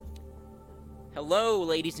Hello,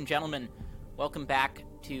 ladies and gentlemen. Welcome back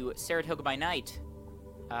to Saratoga by Night.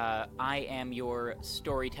 I am your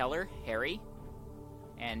storyteller, Harry,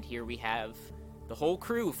 and here we have the whole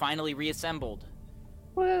crew finally reassembled.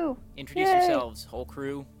 Woo! Introduce Yay. yourselves, whole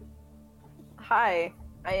crew. Hi,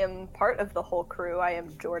 I am part of the whole crew. I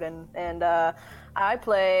am Jordan, and I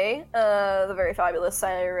play the very fabulous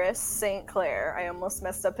Cyrus St. Clair. I almost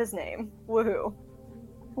messed up his name. Woohoo.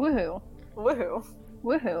 Woohoo! Woohoo.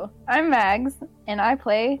 Woohoo! I'm Mags, and I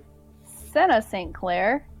play Senna St.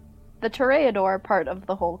 Clair, the Toreador part of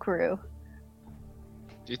the whole crew.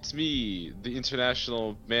 It's me, the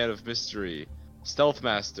international man of mystery, Stealth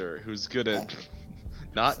Master, who's good at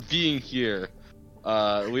not being here.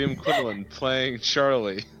 Liam Quinlan playing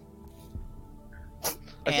Charlie.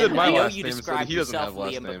 I said And my I know last you name, so described he doesn't yourself, have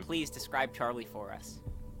last Liam, name. but please describe Charlie for us.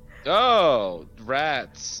 Oh,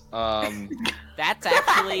 rats. That's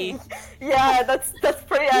actually... Yeah, that's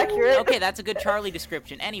pretty accurate. Okay, that's a good Charlie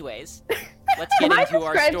description. Anyways, let's Have get I into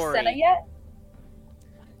our described story. Senna yet?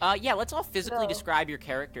 Yeah, let's all physically No. describe your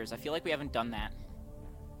characters. I feel like we haven't done that.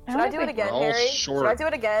 Should I do it again, We're all Harry? short. Should I do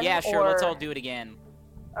it again? Yeah, sure, let's all do it again.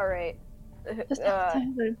 Alright. Just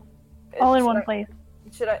all in one place.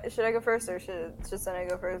 Should I go first, or should Senna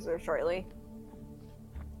go first, or Charlie?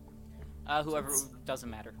 Whoever, doesn't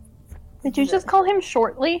matter. Did you just call him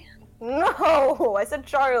Shortly? No, I said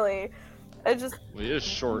Charlie. I just... Well, he is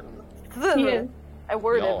short. He is. I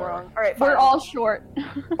worded Y'all it are. wrong. Alright, fine. We're all short.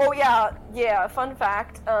 Oh yeah, fun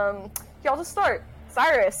fact. Y'all just start.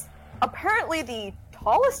 Cyrus, apparently the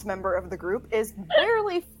tallest member of the group, is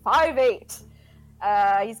barely 5'8".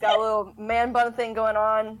 He's got a little man bun thing going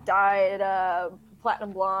on, dyed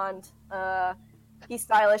platinum blonde. He's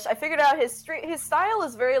stylish. I figured out his style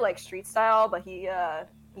is very like street style, but he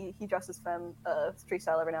dresses femme street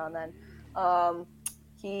style every now and then.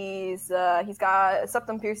 He's got a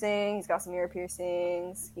septum piercing, he's got some ear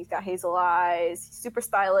piercings, he's got hazel eyes, he's super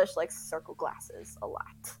stylish, likes circle glasses a lot.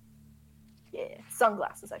 Yeah,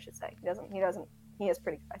 sunglasses I should say. He has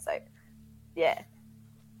pretty good eyesight. Yeah.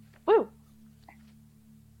 Woo!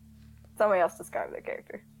 Somebody else describe their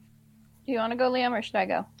character. Do you want to go, Liam, or should I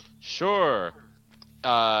go? Sure.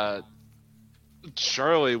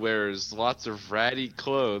 Charlie wears lots of ratty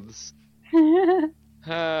clothes. I'm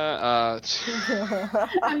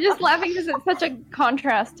just laughing because it's such a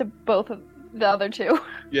contrast to both of the other two.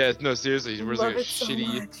 Yeah, no, seriously, he wears like a Love it so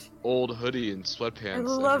shitty much. old hoodie and sweatpants.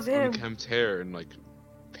 love and him. unkempt hair and like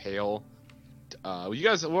pale. You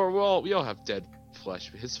guys, we all have dead flesh,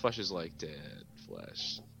 but his flesh is like dead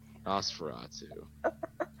flesh. Nosferatu.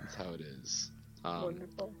 That's how it is.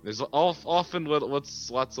 Wonderful. There's often lots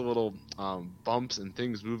of little bumps and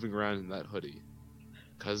things moving around in that hoodie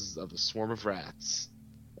because of the swarm of rats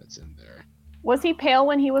that's in there. Was he pale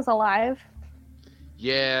when he was alive?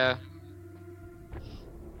 Yeah.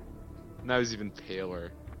 Now he's even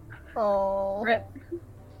paler. Oh. Rip.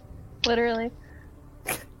 Literally.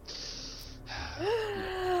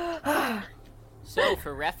 So,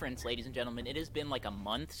 for reference, ladies and gentlemen, it has been like a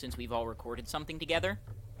month since we've all recorded something together.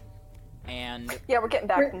 And, Yeah, we're getting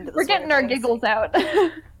back into the We're getting our giggles out.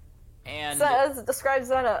 Describe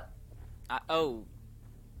Senna. oh,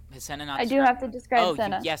 has Senna not I do described- have to describe Oh,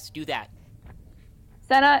 Senna. yes, do that.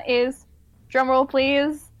 Senna is, drumroll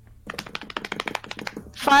please,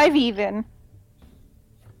 5 even.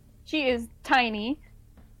 She is tiny.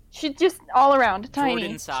 She's just all around tiny.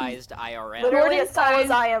 Jordan-sized IRL. Literally Jordan as tall as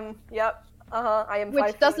size- I am. Yep. I am 5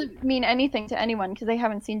 Which foot. doesn't mean anything to anyone because they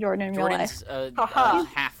haven't seen Jordan in real life. Jordan's Haha. a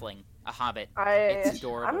halfling, a hobbit. I. It's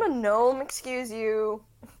adorable. I'm a gnome. Excuse you.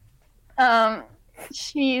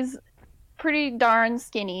 She's pretty darn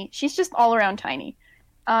skinny. She's just all around tiny.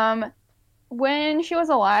 When she was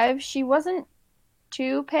alive, she wasn't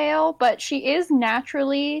too pale, but she is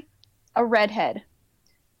naturally a redhead.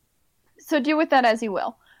 So do with that as you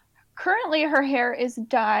will. Currently, her hair is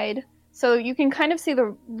dyed, so you can kind of see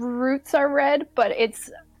the roots are red, but it's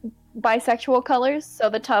bisexual colors. So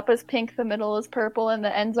the top is pink, the middle is purple, and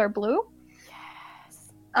the ends are blue.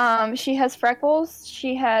 Yes. She has freckles.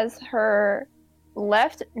 She has her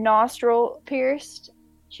left nostril pierced.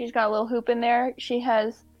 She's got a little hoop in there. She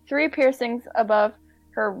has 3 piercings above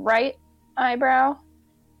her right eyebrow,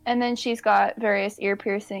 and then she's got various ear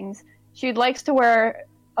piercings. She likes to wear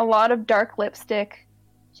a lot of dark lipstick.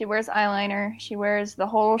 She wears eyeliner. She wears the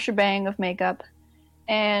whole shebang of makeup.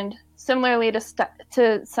 And similarly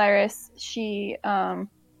to Cyrus, she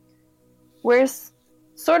wears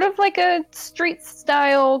sort of like a street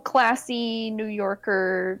style, classy New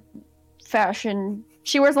Yorker fashion.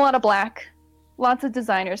 She wears a lot of black, lots of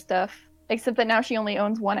designer stuff, except that now she only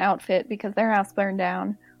owns one outfit because their house burned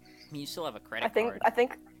down. I mean, you still have a credit I think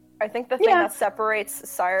card. I think the thing Yeah. that separates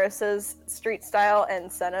Cyrus's street style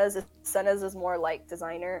and Senna's is more like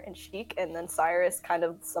designer and chic, and then Cyrus kind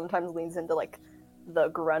of sometimes leans into like the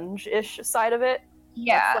grunge-ish side of it.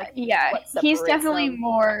 Yeah, like, yeah. what He's separates definitely them.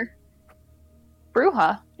 more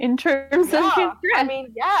Bruja in terms of his Yeah, dress. I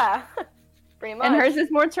mean, yeah, pretty much. and hers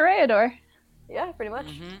is more Toreador. Yeah, pretty much.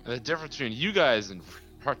 Mhm. The difference between you guys and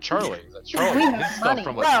Charlie is that Charlie We gets have stuff money.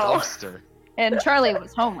 from a No. dumpster. And Charlie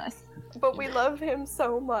was homeless. But we love him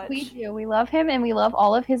so much. We do. We love him, and we love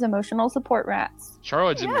all of his emotional support rats.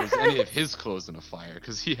 Charlie didn't Yeah. lose any of his clothes in a fire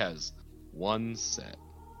because he has one set.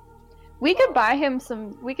 We could buy him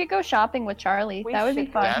some. We could go shopping with Charlie. We that would be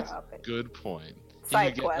should fun. go That's- shopping. Good point. He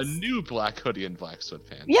Side could get a quest. new black hoodie and black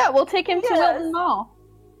sweatpants. Yeah, we'll take him to Yes. Wilton Mall.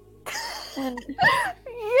 And Take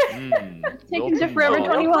him to Wilton Forever Mall.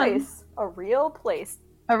 21. A real place.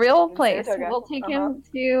 a real In place. Saratoga. We'll take him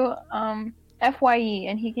to FYE,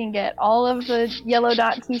 and he can get all of the yellow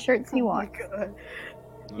dot T-shirts he Oh my wants, God.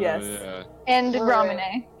 Oh, Yes. yeah. and Alright.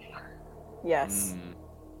 Ramune. Yes. Mm.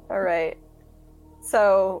 All right.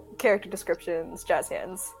 So, character descriptions, jazz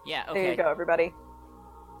hands. Yeah, There you okay. go, everybody.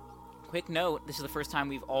 Quick note, this is the first time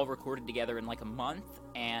we've all recorded together in like a month,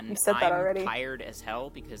 and You said that I'm already. tired as hell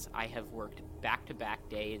because I have worked back-to-back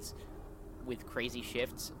days with crazy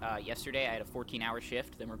shifts. Yesterday I had a 14-hour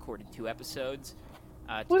shift, then recorded 2 episodes.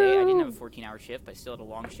 Today I didn't have a 14-hour shift, but I still had a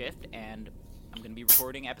long shift, and I'm going to be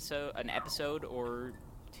recording an episode or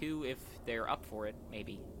 2 if they're up for it,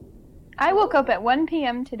 maybe. I woke up at 1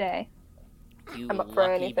 p.m. today, You I'm up for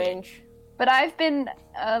lucky anything. bitch. but I've been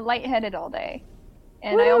lightheaded all day,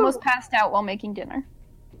 and I Woo! almost passed out while making dinner.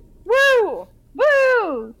 Woo!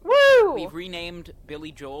 Woo! Woo! We've renamed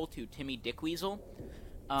Billy Joel to Timmy Dickweasel.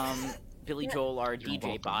 Billy Joel, our DJ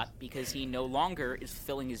welcome. bot, because he no longer is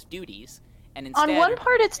fulfilling his duties, and instead... On one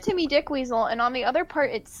part, it's Timmy Dickweasel, and on the other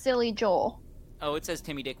part, it's Silly Joel. Oh, it says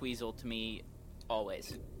Timmy Dickweasel to me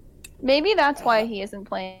always. Maybe that's why he isn't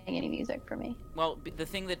playing any music for me. Well,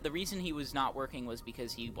 the reason he was not working was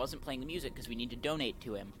because he wasn't playing the music because we need to donate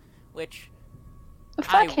to him, which,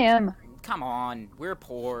 Fuck him. come on, we're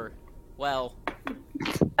poor. Well,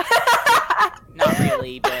 not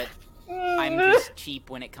really, but I'm just cheap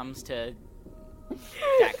when it comes to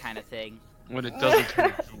that kind of thing. When it doesn't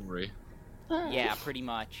come with jewelry. Yeah, pretty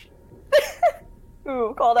much.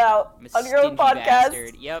 Ooh, called out I'm a on your own stingy podcast.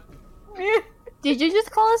 bastard. Yep. Did you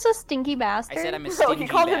just call us a stinky bastard? I said I'm a No, stingy he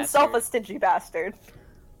called himself a bastard. stingy bastard.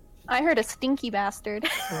 I heard a stinky bastard.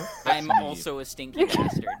 I'm me. also a stinky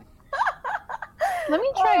bastard. Let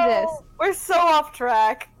me try this. Oh, we're so off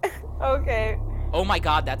track. Okay. Oh my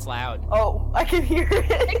god, that's loud. Oh, I can hear it.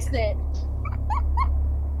 Fix it.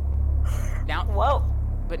 Now, Well,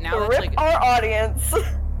 but now that's rip like our audience.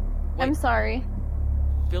 I'm sorry.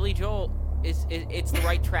 Billy Joel it's the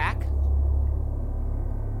right track.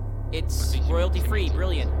 It's I think you royalty free, mentioned it.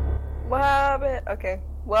 brilliant. What happened? Okay.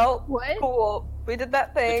 Well, What? cool. We did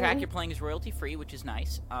that The thing. track you're playing is royalty free, which is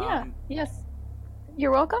nice. Yeah. Yes.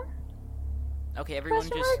 You're welcome. Okay, everyone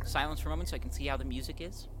Question just mark? silence for a moment so I can see how the music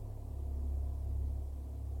is.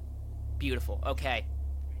 Beautiful. Okay.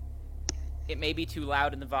 It may be too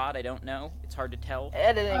loud in the VOD, I don't know. It's hard to tell.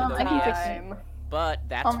 Editing I can fix it. time. But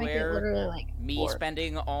that's I'll make it where literally like me 4.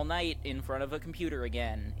 spending all night in front of a computer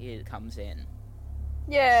again it comes in.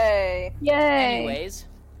 Yay. Yay! Anyways,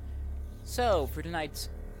 so for tonight's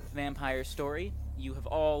vampire story, you have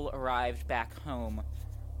all arrived back home.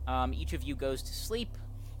 Each of you goes to sleep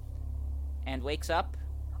and wakes up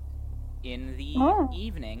in the Oh.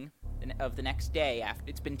 evening of the next day. After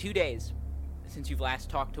it's been 2 days since you've last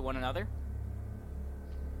talked to one another.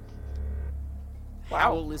 Wow.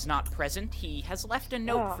 Howl is not present. He has left a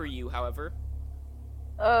note Oh. for you, however.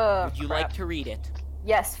 Would Would you like to read it?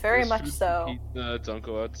 Yes, very There's much food so. and Pizza, don't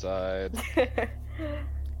go outside.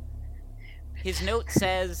 His note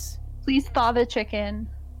says. Please thaw the chicken.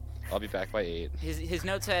 I'll be back by 8. His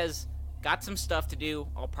note says, "Got some stuff to do.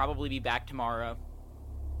 I'll probably be back tomorrow."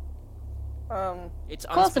 It's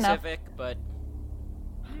Close enough. unspecific, but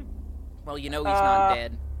well, you know he's not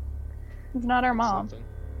dead. He's not our mom. Something.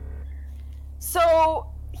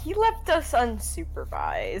 So he left us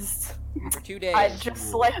unsupervised. For 2 days. I'd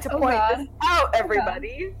just like to Oh, point God. this out,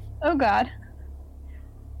 everybody. Oh God.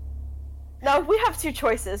 Now we have 2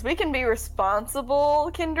 choices. We can be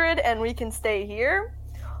responsible, Kindred, and we can stay here,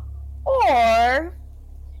 or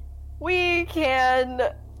we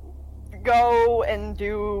can go and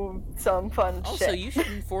do some fun Also, shit. you should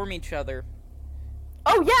inform each other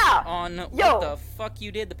Oh yeah. on Yo. what the fuck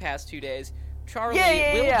you did the past 2 days. Charlie,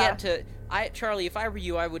 Yeah, we'll yeah. get to. Charlie, if I were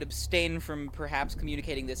you, I would abstain from perhaps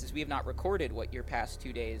communicating this, as we have not recorded what your past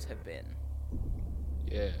 2 days have been.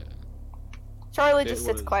 Yeah. Charlie It just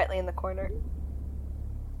sits was- quietly in the corner.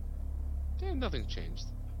 Yeah, nothing changed.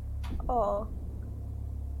 Oh.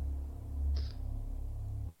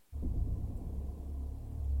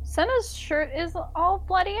 Senna's shirt is all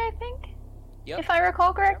bloody, I think. Yep. If I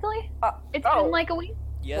recall correctly. It's oh. been like a week.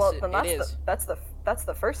 Yes, well, it, then it is. that's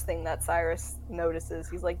the first thing that Cyrus notices.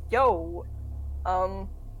 He's like, "Yo, Cyrus,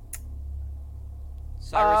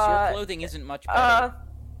 your uh, clothing isn't much better.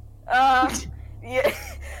 yeah."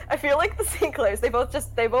 I feel like the St. Clairs. They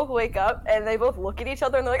both wake up and they both look at each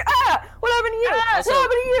other and they're like, "Ah, what happened to you? Also- What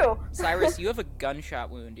happened to you?" Cyrus, you have a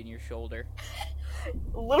gunshot wound in your shoulder.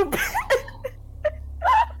 A little bit.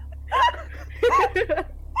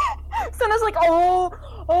 Senna's like,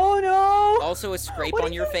 oh no. Also, a scrape What on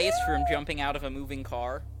did your you face do? from jumping out of a moving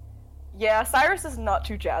car. Yeah, Cyrus is not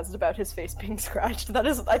too jazzed about his face being scratched. That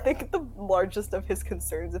is, I think, the largest of his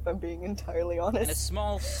concerns, if I'm being entirely And a honest.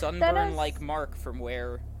 small sunburn-like mark from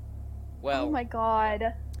where... Well, Oh my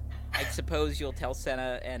god. I suppose you'll tell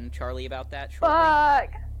Senna and Charlie about that shortly. Fuck.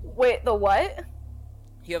 Wait, the what?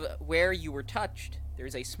 You have where you were touched.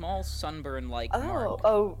 There's a small sunburn-like mark.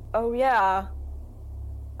 Oh, yeah.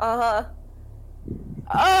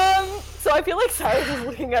 So I feel like Cyrus is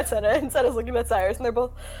looking at Senna, and Senna's looking at Cyrus, and they're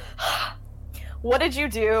both, what did you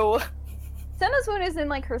do? Senna's wound is in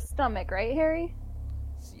like her stomach, right, Harry?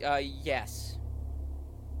 Yes.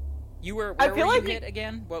 You were. I Where feel were like you hit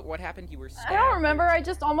again? What happened? You were stabbed. I don't remember. I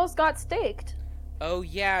just almost got staked. Oh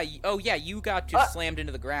yeah. Oh yeah. You got just Uh, slammed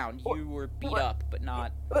into the ground. You were beat what? up, but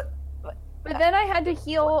not. But then I had to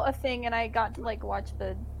heal a thing, and I got to like watch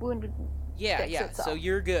the wound. Yeah, Fix yeah. itself. So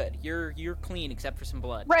you're good. You're clean except for some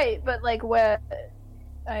blood. Right, but like what?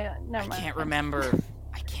 Never I mind. can't remember.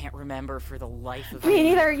 I can't remember for the life of Me me.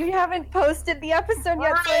 neither. You haven't posted the episode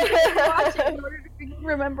yet, so I had to watch it in order to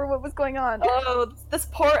remember what was going on. Oh, this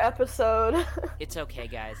poor episode. It's okay,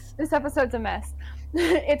 guys. This episode's a mess.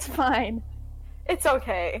 It's fine. It's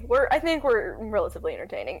okay. I think we're relatively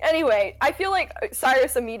entertaining. Anyway, I feel like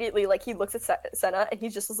Cyrus immediately, like, he looks at Senna, and he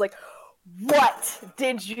just is like, what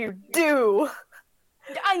did you do?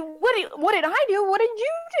 What did I do? What did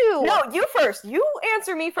you do? No, you first. You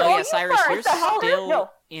answer me first. Oh yeah, you Cyrus, first. you're The hell? still No.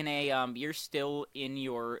 in a you're still in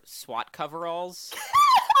your SWAT coveralls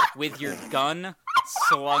with your gun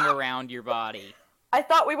slung around your body. I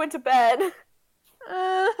thought we went to bed.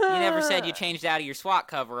 You never said you changed out of your SWAT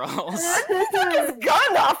coveralls. You took his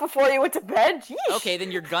gun off before you went to bed. Jeez. Okay,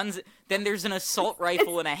 then your guns. Then there's an assault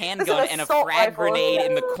rifle and a an handgun and a assault frag rifle. grenade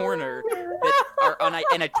in the corner that are on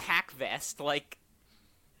an attack vest. Like,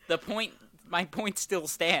 my point still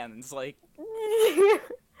stands. Like,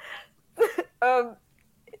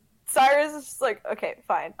 Cyrus is just like, okay,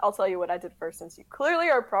 fine. I'll tell you what I did first, since you clearly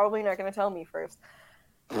are probably not going to tell me first.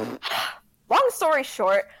 Long story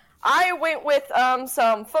short, I went with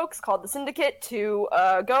some folks called the Syndicate to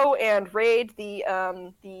go and raid the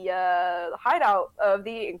hideout of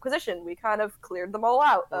the Inquisition. We kind of cleared them all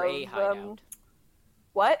out. or a of, hideout.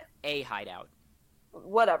 What? A hideout.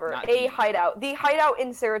 Whatever. Not A the- hideout. The hideout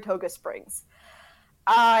in Saratoga Springs.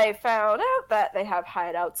 I found out that they have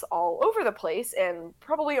hideouts all over the place, and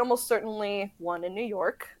probably almost certainly one in New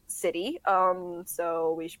York City.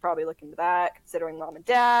 So we should probably look into that, considering Mom and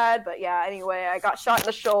Dad. But yeah, anyway, I got shot in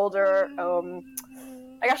the shoulder.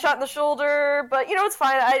 I got shot in the shoulder, but you know, it's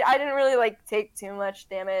fine. I didn't really like take too much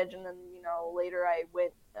damage, and then later I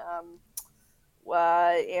went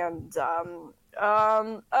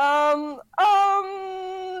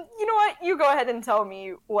you know what? You go ahead and tell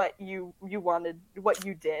me what you wanted, what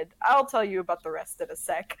you did. I'll tell you about the rest in a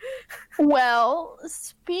sec. Well,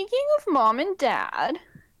 speaking of Mom and Dad,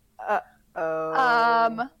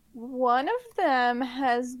 one of them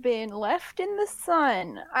has been left in the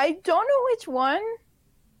sun. I don't know which one.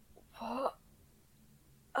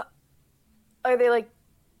 Are they like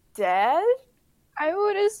dead? I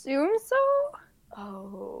would assume so.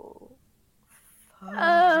 Oh.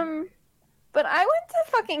 But I went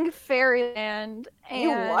to fucking Fairyland and You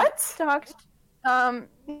what? talked.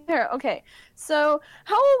 Here, okay. So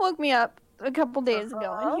Howell woke me up a couple days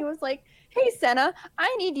ago, and he was like, "Hey, Senna,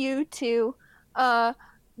 I need you to,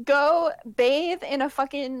 go bathe in a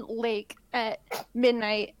fucking lake at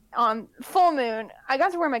midnight on full moon. I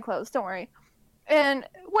got to wear my clothes. Don't worry." And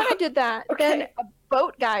when I did that, then Okay. a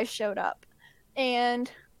boat guy showed up,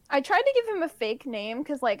 and I tried to give him a fake name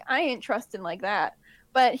because, like, I ain't trusting like that.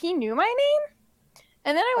 But he knew my name.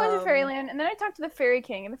 And then I went to Fairyland, and then I talked to the Fairy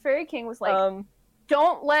King, and the Fairy King was like,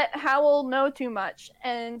 don't let Howell know too much.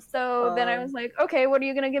 And so then I was like, okay, what are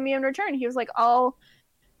you going to give me in return? He was like, I'll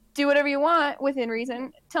do whatever you want within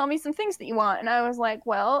reason. Tell me some things that you want. And I was like,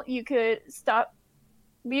 well, you could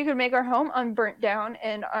make our home unburnt down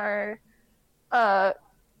and our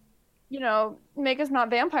make us not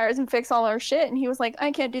vampires and fix all our shit. And he was like,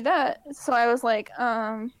 I can't do that. So I was like,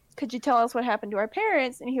 could you tell us what happened to our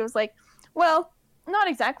parents? And he was like, well, not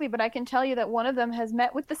exactly, but I can tell you that one of them has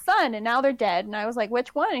met with the sun and now they're dead. And I was like,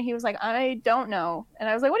 which one? And he was like, I don't know. And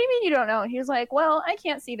I was like, what do you mean you don't know? And he was like, well, I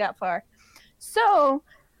can't see that far. So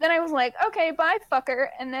then I was like, okay, bye, fucker.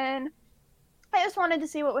 And then I just wanted to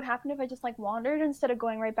see what would happen if I just like wandered instead of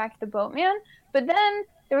going right back to the boatman. But then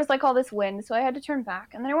there was like all this wind, so I had to turn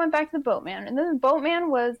back. And then I went back to the boatman. And then the boatman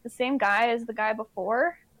was the same guy as the guy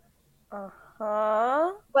before,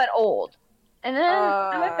 Uh-huh. but old. And then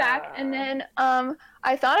I went back, and then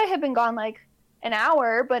I thought I had been gone like an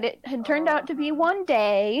hour, but it had turned out to be one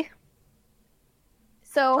day.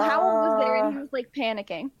 So Howell was there, and he was like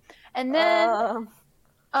panicking. And then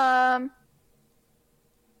I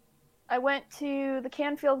went to the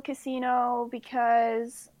Canfield Casino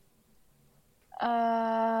because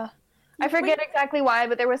I forget exactly why,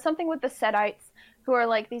 but there was something with the Setites, who are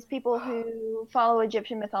like these people who follow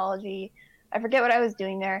Egyptian mythology. I forget what I was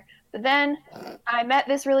doing there. But then I met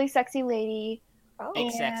this really sexy lady.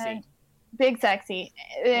 Big sexy. Big sexy.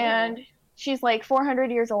 And she's like 400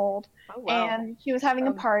 years old. Oh, wow. And she was having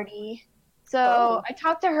a party. So I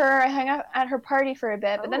talked to her. I hung out at her party for a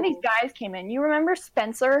bit. But then these guys came in. You remember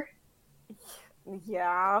Spencer?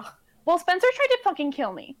 Yeah. Well, Spencer tried to fucking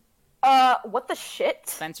kill me. What the shit?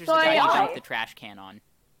 Spencer's So the guy you I- dumped the trash can on.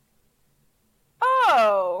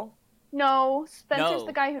 Oh. No, Spencer's No.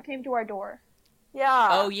 the guy who came to our door. Yeah.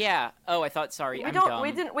 Oh yeah. Oh, I thought. Sorry, I'm dumb.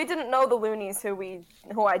 We didn't know the loonies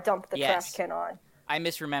who I dumped the Yes. trash can on. I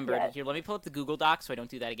misremembered. Yeah. Here, let me pull up the Google Doc so I don't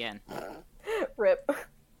do that again. Rip.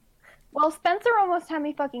 Well, Spencer almost had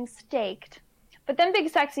me fucking staked. But then Big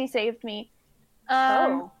Sexy saved me.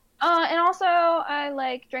 And also, I,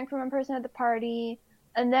 like, drank from a person at the party.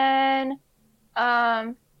 And then,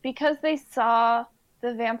 because they saw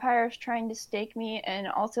the vampires trying to stake me and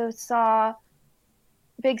also saw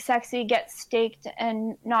Big Sexy get staked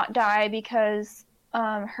and not die because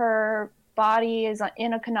her body is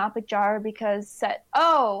in a canopic jar because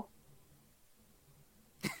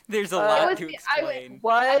There's a It lot was to the- explain. I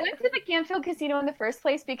What? went to the Canfield Casino in the first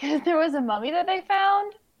place because there was a mummy that they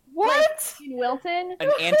found What? in Wilton.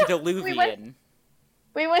 An antediluvian.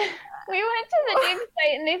 We went to the dig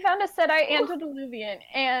site and they found a Setite antediluvian.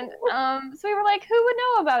 And so we were like, who would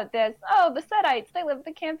know about this? Oh, the Setites, they live at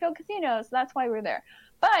the Canfield Casino, so that's why we're there.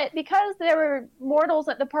 But because there were mortals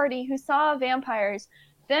at the party who saw vampires,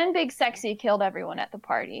 then Big Sexy killed everyone at the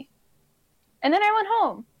party. And then I went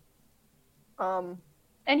home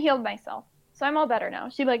and healed myself. So I'm all better now.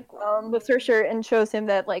 She like lifts her shirt and shows him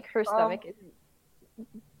that like her stomach isn't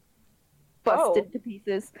busted to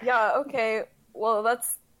pieces. Yeah, okay. Well,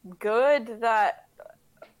 that's good that...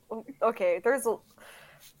 Okay, there's a...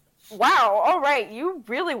 Wow, alright, you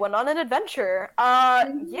really went on an adventure.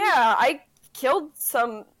 Yeah, I killed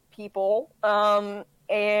some people, and,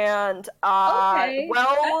 Okay.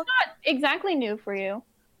 well... That's not exactly new for you.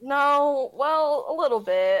 No, well, a little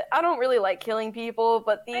bit. I don't really like killing people,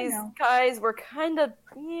 but these know. guys were kind of...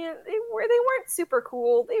 Yeah, they weren't super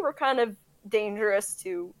cool. They were kind of dangerous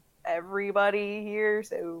to everybody here,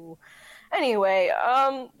 so... Anyway,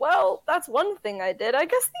 well, that's one thing I did. I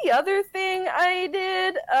guess the other thing I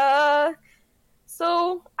did,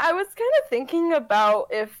 so I was kind of thinking about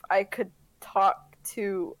if I could talk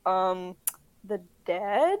to, the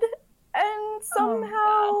dead, and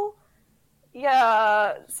somehow,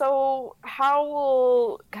 yeah, so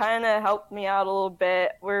Howell kind of helped me out a little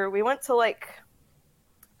bit, where we went to, like,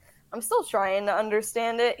 I'm still trying to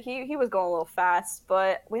understand it. He was going a little fast,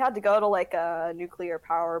 but we had to go to like a nuclear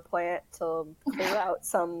power plant to clear out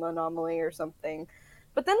some anomaly or something.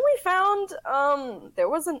 But then we found there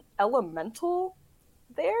was an elemental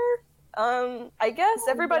there. I guess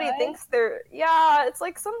everybody what? thinks they're it's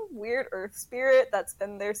like some weird earth spirit that's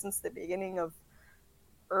been there since the beginning of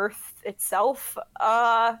Earth itself.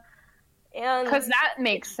 And Because that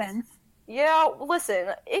makes sense. yeah,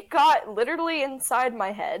 listen, it got literally inside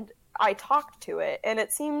my head. I talked to it, and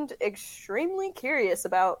it seemed extremely curious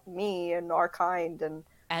about me and our kind, and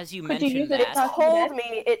As you Could you use mentioned it to that, talk to the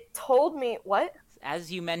dead? it told me, what?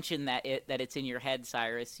 as you mentioned that it's in your head,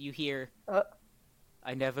 Cyrus, you hear, Uh.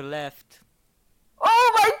 "I never left."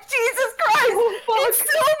 Oh my Jesus Christ! It's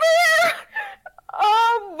still there!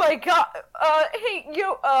 Oh my god. Hey,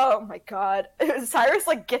 you, oh my god. Cyrus,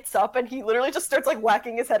 like, gets up and he literally just starts, like,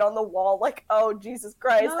 whacking his head on the wall, like, oh, Jesus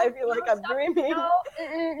Christ, I feel like I'm stop. dreaming.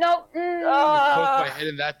 No. Poke my head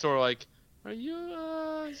in that door like, are you,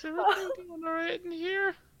 is everything going alright in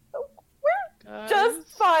here? Just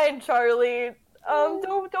fine, Charlie.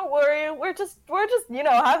 Don't worry. We're just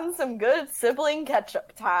having some good sibling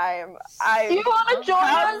catch-up time. Do you want to join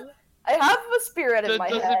us? I have a spirit in my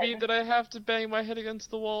Does head. it mean that I have to bang my head against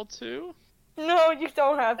the wall too? No, you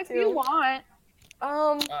don't have If to. you want.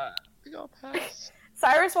 I think I'll pass.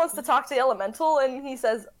 Cyrus wants to talk to the elemental, and he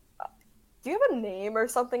says, "Do you have a name or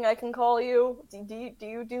something I can call you? Do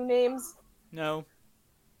you do names?" No.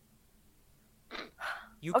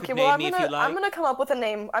 You could Okay, name well, me if you like. I'm gonna come up with a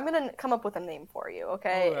name. I'm gonna come up with a name for you.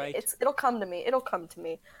 Okay, Alright. it'll come to me. It'll come to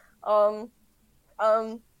me. It'll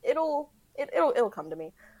come to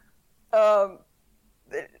me.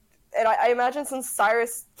 And I imagine since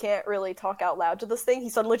Cyrus can't really talk out loud to this thing, he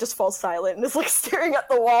suddenly just falls silent and is like staring at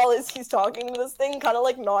the wall as he's talking to this thing, kind of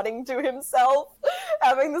like nodding to himself,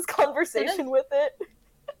 having this conversation with it.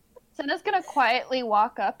 Senna's gonna quietly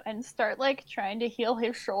walk up and start, like, trying to heal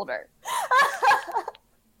his shoulder.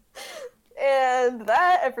 And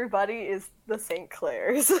that, everybody, is the St.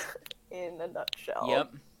 Clair's in a nutshell.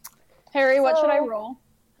 Yep. Harry, what should I So- roll?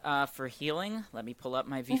 For healing, let me pull up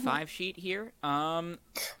my V5 sheet here.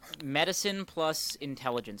 Medicine plus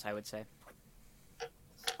intelligence, I would say.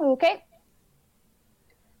 Okay.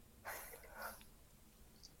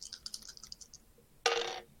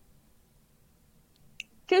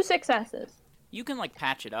 Two successes. You can, like,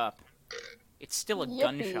 patch it up. It's still a Yippee.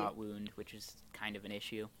 gunshot wound, which is kind of an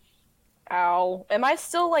issue. Ow. Am I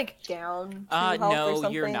still, like, down to health or No,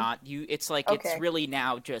 something? you're not. It's like, Okay. it's really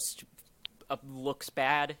now just looks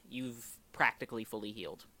bad. You've practically fully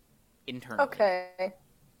healed. Internally. Okay.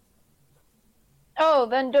 Oh,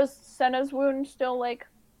 then does Senna's wound still, like,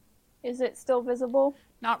 is it still visible?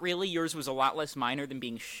 Not really. Yours was a lot less minor than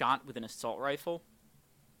being shot with an assault rifle.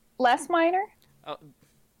 Less minor?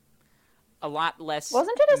 A lot less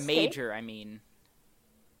Wasn't it a stake? major, I mean.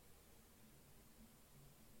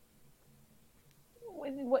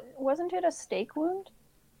 Wasn't it a stake wound?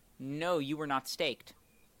 No, you were not staked.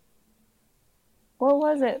 What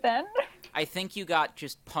was it then? I think you got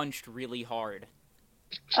just punched really hard.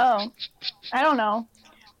 Oh, I don't know.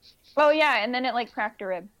 Oh yeah, and then it like cracked a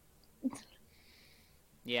rib.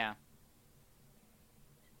 Yeah.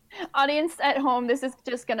 Audience at home, this is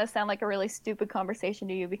just gonna sound like a really stupid conversation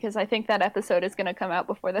to you because I think that episode is gonna come out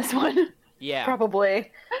before this one. Yeah.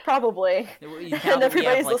 Probably. Now that we have,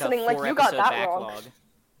 everybody's like, listening a like, you got 4-episode that wrong. backlog.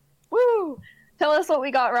 Woo! Tell us what we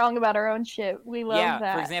got wrong about our own shit. We love Yeah,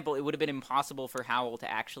 that. for example, it would have been impossible for Howell to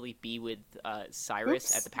actually be with Cyrus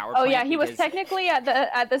Oops. at the power Oh plant. yeah, he was because- technically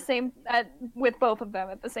with both of them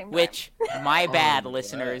at the same time. Which, my bad, Oh,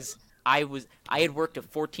 listeners. I had worked a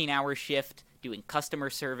 14-hour shift doing customer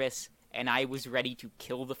service, and I was ready to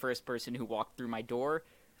kill the first person who walked through my door.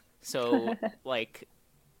 So, like,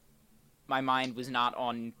 my mind was not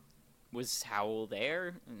on, was Howell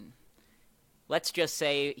there? Let's just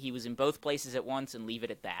say he was in both places at once and leave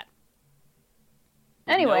it at that.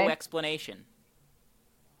 With Anyway. No explanation.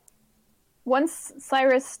 Once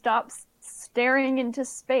Cyrus stops staring into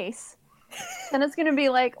space, then it's gonna be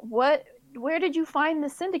like, what? Where did you find the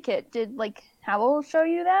syndicate? Did like Howell show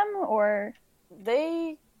you them, or?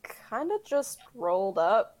 They kind of just rolled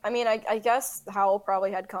up. I mean, I guess Howell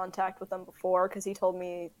probably had contact with them before because he told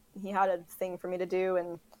me he had a thing for me to do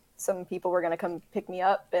and some people were going to come pick me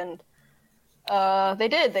up. And they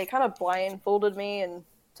did. They kind of blindfolded me and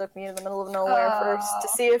took me to the middle of nowhere first to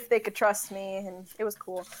see if they could trust me. And it was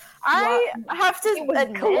cool. I have to It was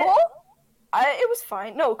admit, cool? it was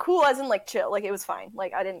fine. No, cool as in like chill. Like it was fine.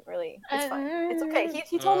 Like I didn't really. It's fine. It's okay.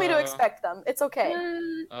 He told me to expect them. It's okay.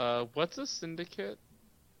 What's a syndicate?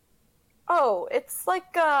 Oh, it's like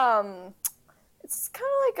it's kind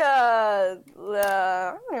of like a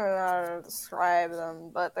I don't even know how to describe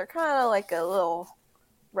them, but they're kind of like a little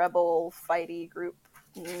rebel fighty group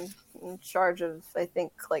in charge of, I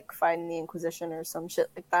think, like fighting the Inquisition or some shit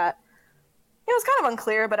like that. It was kind of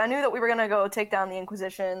unclear, but I knew that we were gonna go take down the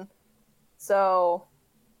Inquisition, so,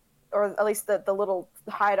 or at least the little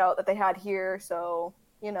hideout that they had here. So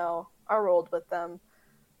you know, I rolled with them.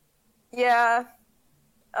 Yeah.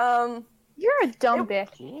 You're a dumb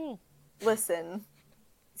bitch. Cool. Listen,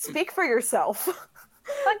 speak for yourself.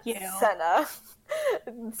 Fuck you. Senna.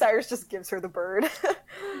 Cyrus just gives her the bird.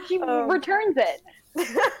 She returns it.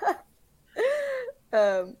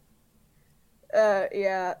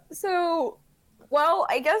 Yeah. So, well,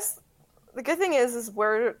 I guess the good thing is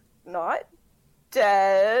we're not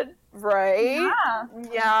dead, right? Yeah.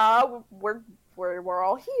 Yeah, we're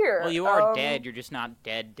all here. Well, you are dead. You're just not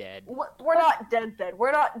dead. We're not dead.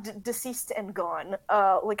 We're not deceased and gone.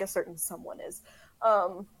 Like a certain someone is.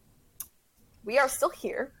 We are still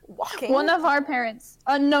here, walking. One of our parents,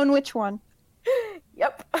 unknown which one.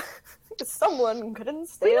 Yep. Someone couldn't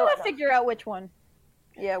stay We alive. gotta figure out which one.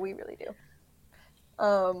 Yeah, we really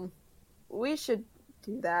do. We should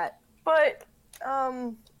do that. But, I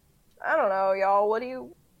don't know, y'all. What do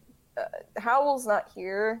you... Howl's not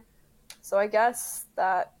here, so I guess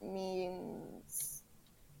that means...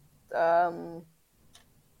 I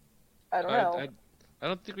don't know. I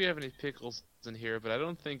don't think we have any pickles in here, but I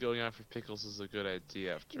don't think going out for pickles is a good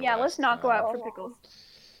idea after Yeah, let's last not go time. out for pickles.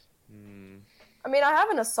 I mean, I have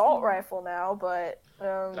an assault rifle now, but...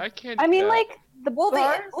 I can't. I mean, yeah. like, the Well,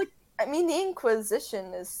 bars... the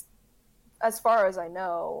Inquisition is, as far as I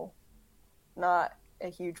know, not a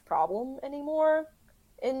huge problem anymore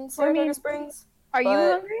in Saratoga Springs. Are you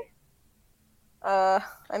but- hungry?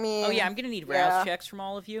 I mean... Oh yeah, I'm gonna need rouse yeah. checks from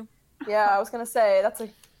all of you. Yeah, I was gonna say, that's a...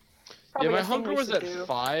 Yeah, probably my a thing hunger we was should at do.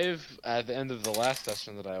 5 at the end of the last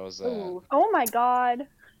session that I was at. Ooh, Oh my god.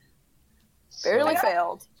 barely So-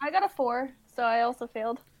 failed. I got a 4, so I also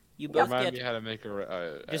failed. You both Remind get me how to make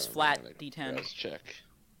a just I flat don't know how to make a D10. rouse check.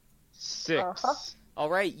 6. Uh-huh. all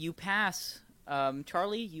right. You pass.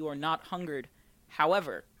 Charlie, you are not hungered.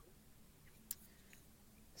 However,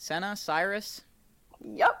 Senna, Cyrus,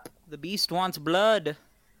 Yup. the beast wants blood.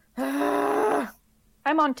 I'm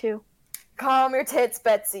on 2. Calm your tits,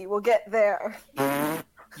 Betsy. We'll get there.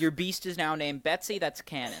 Your beast is now named Betsy. That's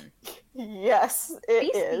canon. Yes, it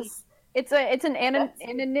Beastie. is. It's an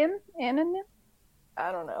anonym? Anonym?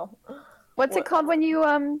 I don't know. What's it What- called when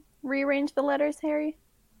you rearrange the letters, Harry?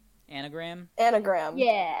 Anagram. Anagram.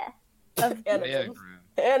 Yeah. Of, Anonym.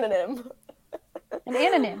 Anonym. an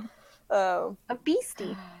anonym. Oh. A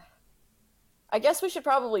beastie. I guess we should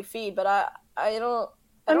probably feed, but I don't.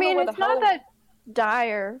 I don't know mean, where it's the hell... not that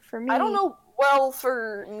dire for me. I don't know. Well,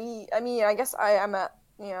 for me, I mean, I guess I'm at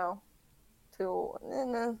 2.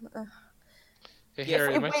 Hey Yeah,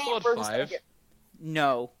 Harry, am I wait, still at we're just gonna 5? get-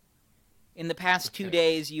 No. In the past 2 Okay.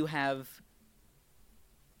 days, you have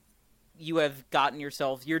gotten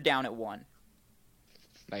yourself. You're down at 1.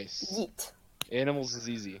 Nice. Yeet. Animals is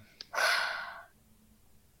easy.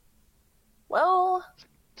 Well,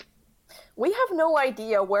 we have no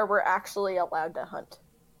idea where we're actually allowed to hunt.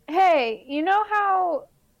 Hey, you know how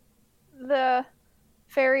the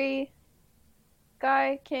fairy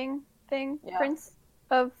guy, king thing, Yeah. Prince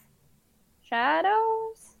of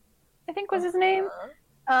Shadows, I think was his name?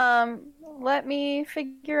 Let me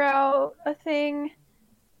figure out a thing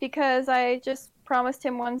because I just promised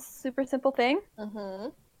him one super simple thing. Mm-hmm.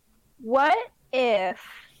 What if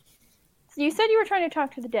you said you were trying to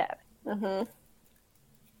talk to the dead? Mm-hmm.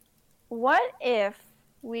 What if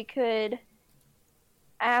we could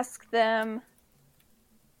ask them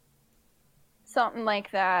something like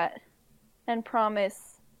that and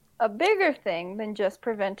promise a bigger thing than just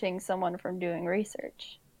preventing someone from doing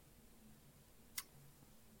research?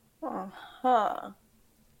 Uh-huh.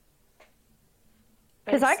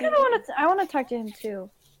 Because I see. kind of want to talk to him too.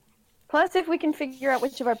 Plus, if we can figure out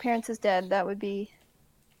which of our parents is dead, that would be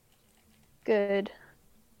good.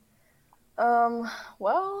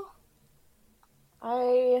 Well,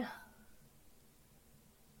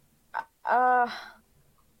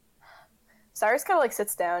 Cyrus kind of like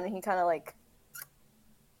sits down and he kind of like,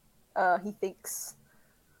 he thinks,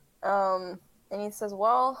 and he says,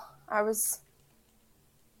 well, I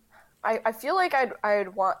feel like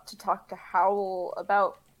I'd want to talk to Howl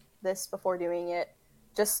about this before doing it,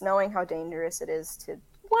 just knowing how dangerous it is to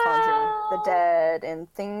conjure the dead and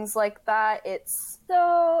things like that. It's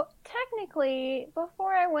So, technically,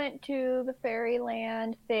 before I went to the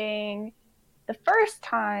fairyland thing, the first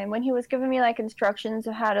time when he was giving me like instructions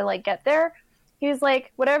of how to like get there, he was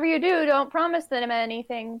like, whatever you do, don't promise them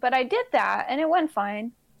anything. But I did that and it went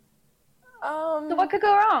fine. So what could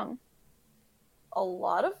go wrong? a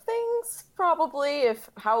lot of things, probably, if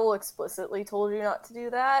Howl explicitly told you not to do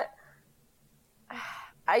that.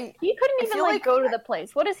 He couldn't I even feel like like- go to the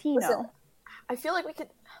place. What does he Listen, know? I feel like we could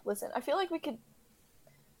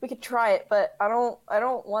we could try it, but I don't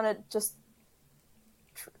want to just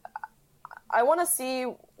I want to see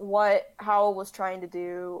what Howl was trying to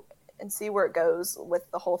do and see where it goes with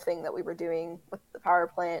the whole thing that we were doing with the power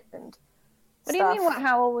plant and What do you mean? stuff. What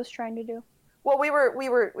Howell was trying to do? Well, we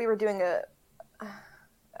were doing a.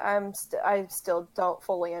 I still don't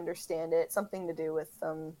fully understand it. Something to do with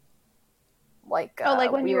like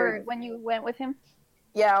Like when weird- you went with him.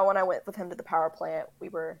 Yeah, when I went with him to the power plant,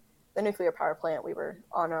 the nuclear power plant. We were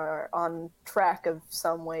on track of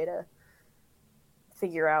some way to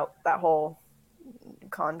figure out that whole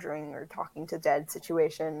conjuring or talking to dead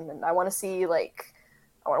situation, and I want to see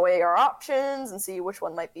I want to weigh our options and see which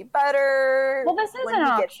one might be better. Well, this is when an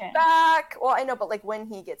he option. gets back. Well, I know, but when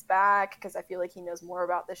he gets back, because I feel like he knows more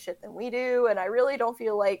about this shit than we do, and I really don't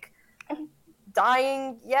feel like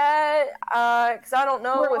dying yet, because I don't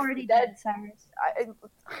know We're if already dead. dead, Cyrus.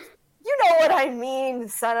 You know what I mean,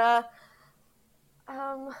 Senna.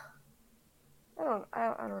 I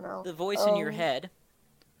don't know. The voice in your head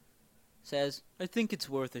says, "I think it's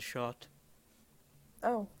worth a shot."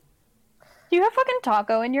 Oh. Do you have fucking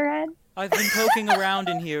taco in your head? I've been poking around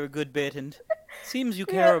in here a good bit, and seems you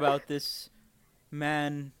care about this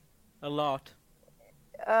man a lot.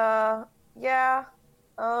 Yeah. Yeah.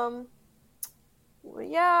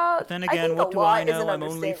 But then I again, think what a do lot I is know? an I'm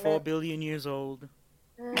only 4 understatement. billion years old.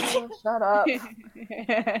 Shut up.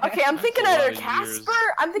 Okay, I'm thinking a lot either of years. Casper.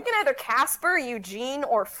 I'm thinking either Casper, Eugene,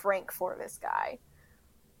 or Frank for this guy.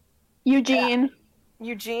 Eugene.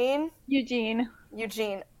 Eugene. Eugene.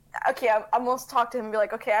 Okay, I'm almost talk to him and be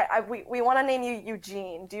like, okay, we want to name you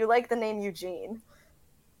Eugene. Do you like the name Eugene?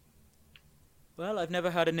 Well, I've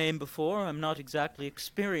never had a name before. I'm not exactly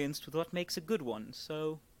experienced with what makes a good one,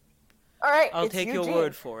 so All right, I'll it's take Eugene. your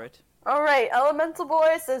word for it. All right, Elemental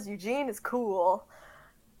Boy says Eugene is cool.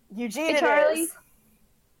 Eugene, Hey, Charlie. it is.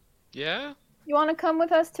 Yeah? You want to come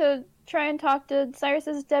with us to try and talk to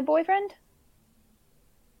Cyrus's dead boyfriend?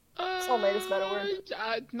 Soulmate is a better word.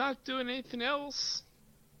 I'm not doing anything else.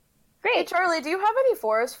 Hey, Great. Charlie, do you have any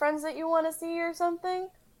forest friends that you want to see or something?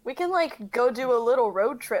 We can like go do a little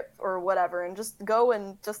road trip or whatever, and just go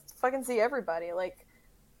and just fucking see everybody. Like,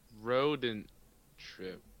 Rodent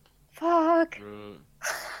trip. Fuck.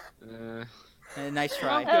 Nice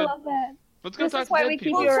try. I love that. Let's go This talk is to why dead we keep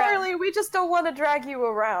people. you well, around. Charlie, we just don't want to drag you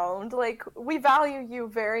around. Like, we value you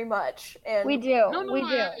very much, and We do. No, we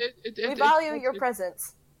do. we value your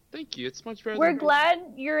presence. Thank you. It's much better. We're than glad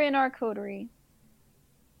you're in our coterie.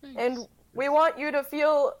 Thanks. And we want you to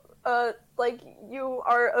feel like you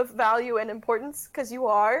are of value and importance, because you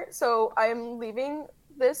are. So I'm leaving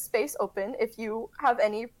this space open if you have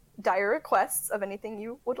any dire requests of anything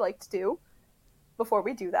you would like to do before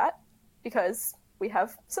we do that, because we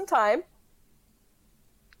have some time.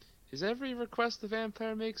 Is every request the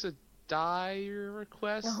vampire makes a dire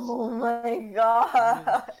request? Oh my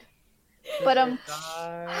god. But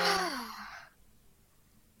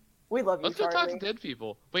We love you, Let's go talk Charlie. to dead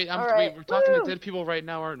people. Wait, All right. we're talking Woo! to dead people right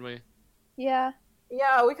now, aren't we? yeah.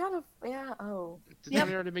 Yeah, we kind of. Yeah. Oh, Did Yep.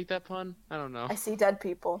 somebody already make that pun? I don't know. I see dead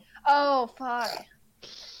people. Oh fuck.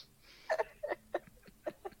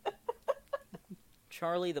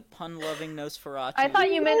 Charlie, the pun-loving Nosferatu. I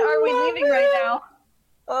thought you meant are we leaving right now?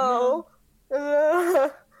 Oh.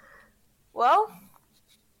 Well.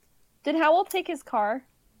 Did Howell take his car?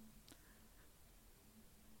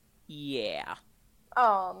 Yeah.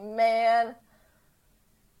 Oh man.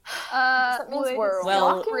 That means would we're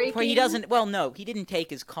Well, walking? breaking- he doesn't. Well, no, he didn't take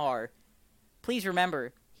his car. Please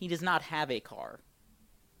remember, he does not have a car.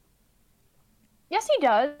 Yes, he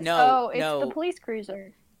does. No, Oh, it's no. the police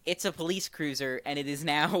cruiser. It's a police cruiser, and it is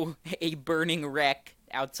now a burning wreck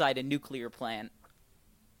outside a nuclear plant.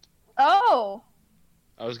 Oh.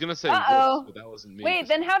 I was gonna say Uh-oh. this, but that wasn't me. Wait,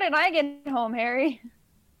 then how did I get home, Harry?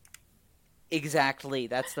 Exactly,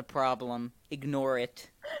 that's the problem. Ignore it.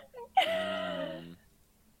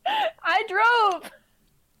 I drove.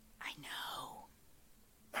 I know.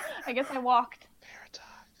 I guess I walked.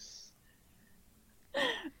 Paradox.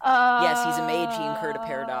 Yes, he's a mage. He incurred a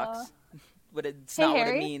paradox. But it's Hey, not what it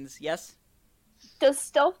Harry? means. Yes? Does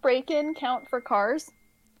stealth break-in count for cars?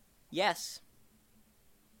 Yes.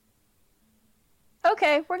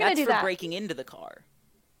 Okay, we're gonna That's do for that. breaking into the car.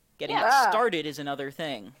 Getting Yeah. it started is another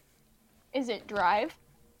thing. Is it drive?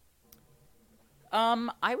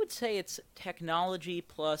 I would say it's technology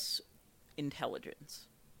plus intelligence.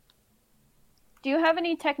 Do you have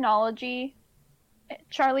any technology,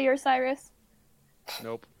 Charlie or Cyrus?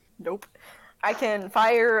 Nope. Nope. I can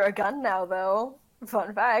fire a gun now, though.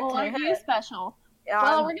 Fun fact. Well, aren't you special? Yeah,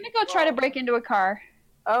 Well, I'm- we're gonna go try to break into a car.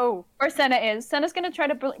 Oh, Or Senna is. Senna's gonna try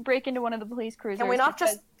to break into one of the police cruisers. can we not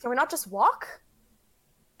because- just walk?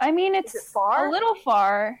 I mean, it's it far? a little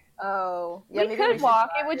far. Oh, yeah. we maybe could should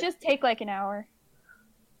walk. try It would just take like an hour.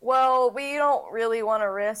 Well, we don't really want to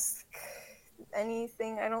risk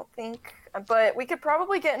anything, I don't think. But we could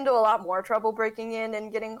probably get into a lot more trouble breaking in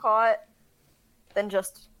and getting caught than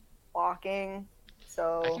just walking.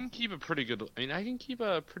 So I can keep a pretty good. I mean, I can keep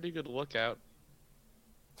a pretty good lookout.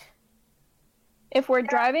 If we're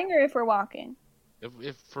driving or if we're walking.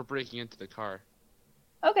 If we're breaking into the car.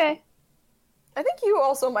 Okay. I think you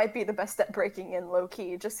also might be the best at breaking in low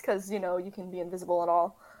key, just because you can be invisible and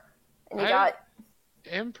all. And you I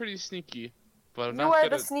am pretty sneaky, but I'm you not are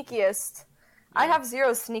good the at- sneakiest. I Yeah. have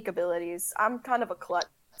 0 sneak abilities. I'm kind of a klutz.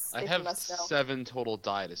 I if you have must know. 7 total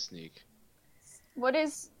die to sneak. What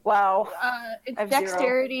is Wow. it's I have 0.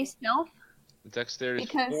 dexterity stealth? Dexterity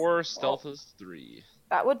Because- 4, stealth is 3.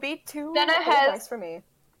 That would be 2 Senna gold has- dice for me.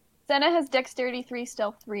 Senna has Dexterity 3,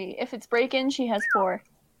 Stealth 3. If it's break-in, she has 4.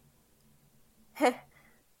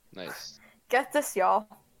 Nice. Get this, y'all.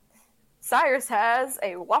 Cyrus has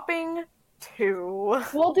a whopping 2.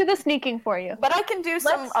 We'll do the sneaking for you. But I can do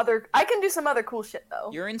some Let's- other. I can do some other cool shit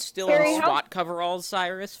though. You're in still Harry, in how- SWAT coveralls,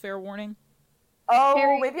 Cyrus. Fair warning. Oh,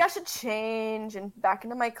 Harry- maybe I should change and back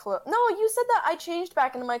into my clothes. No, you said that I changed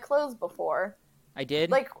back into my clothes before. I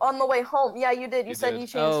did. Like on the way home. Yeah, you did. You You said did. you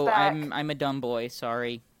changed Oh, back. I'm a dumb boy.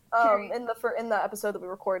 Sorry. In the episode that we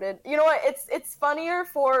recorded. You know what? It's funnier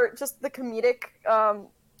for just the comedic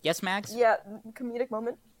Yes, Max. comedic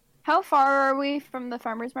moment. How far are we from the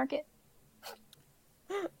farmer's market?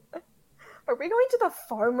 Are we going to the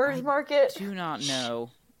farmer's market? Do not know,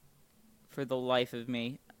 for the life of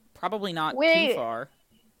me. Probably not too Wait. far.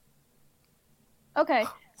 Okay,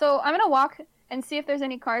 so I'm gonna walk and see if there's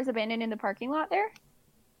any cars abandoned in the parking lot there.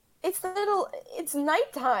 It's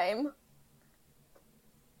nighttime.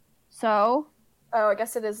 So, Oh, I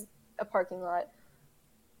guess it is a parking lot.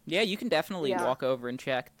 Yeah, you can definitely Yeah. walk over and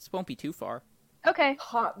check. This won't be too far. okay,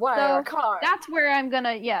 Hot wire So, car. that's where I'm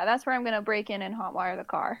gonna break in and hotwire the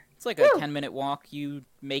car. It's like a Woo! 10-minute walk. You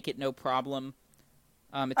make it no problem.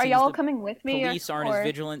 It Are seems y'all the coming with me? police aren't or... as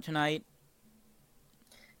vigilant tonight.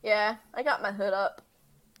 Yeah, I got my hood up.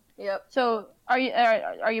 Yep. So, are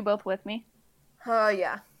you both with me?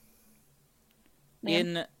 Yeah. Man.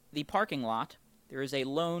 In the parking lot, there is a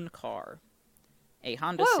lone car, a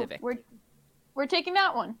Honda Whoa, Civic. we're taking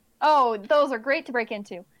that one. Oh, those are great to break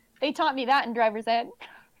into. They taught me that in driver's ed.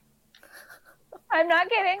 I'm not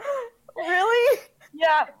kidding. Really?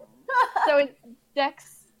 Yeah. So it's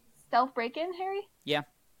Dex stealth break-in, Harry? Yeah.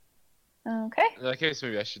 Okay. In that case,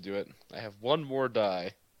 maybe I should do it. I have one more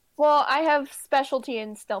die. Well, I have specialty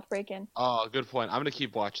in stealth break-in. Oh, good point. I'm gonna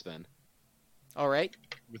keep watch then. All right.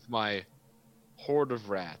 With my horde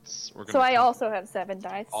of rats. We're gonna So I kill also have 7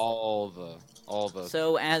 dice. all the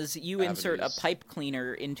So as you insert a avenues. pipe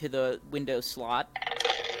cleaner into the window slot,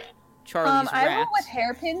 Charlie's I rats. roll with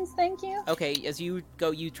hairpins, thank you. Okay, as you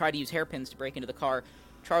go, you try to use hairpins to break into the car.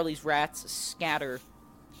 Charlie's rats scatter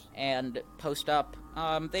and post up.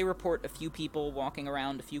 They report a few people walking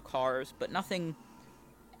around, a few cars, but nothing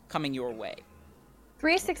coming your way.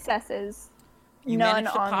 3 successes. You None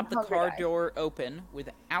manage to on pop the hunger car die. door open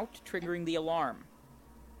without triggering the alarm.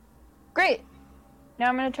 Great. Now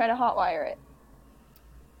I'm gonna try to hotwire it.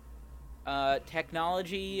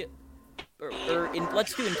 Technology,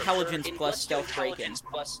 let's do intelligence plus stealth break-in.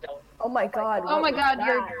 Oh my god. Oh my god,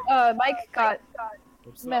 your mic got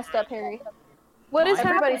messed up, Harry. What is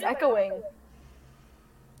Everybody's happening? echoing.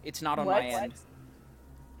 It's not on What? my end.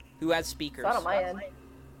 Who has speakers? It's not on my end.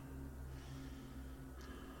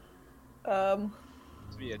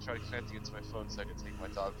 It's me. I tried connecting it to my phone so I could take my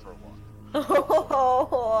dog for a walk.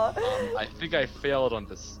 I think I failed on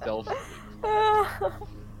the stealth.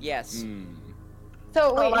 Yes.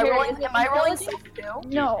 So wait, am I Harry, rolling? is it Am I rolling intelligence? stealth too?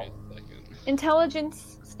 No. Give me a second.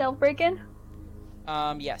 Intelligence stealth break-in?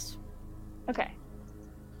 Yes. Okay.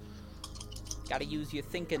 Gotta use your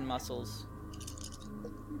thinking muscles.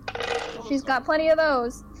 She's got plenty of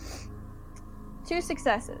those. 2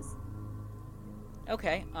 successes.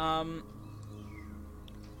 Okay,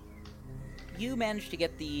 you manage to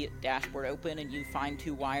get the dashboard open and you find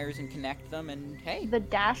 2 wires and connect them and hey, The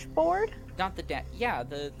dashboard? not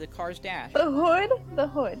the the car's dash. The hood? The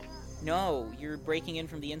hood. No, you're breaking in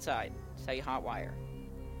from the inside. That's how you hotwire.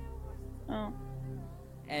 Oh.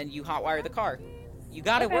 And you hotwire the car. You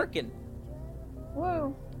got it Okay. working.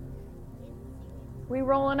 Woo. We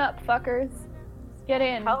rolling up, fuckers. Let's get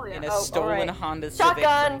in. Hell yeah. In a Oh, stolen alright. Honda Civic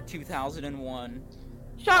Shotgun! from 2001.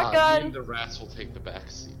 Me Shotgun. and the rats will take the back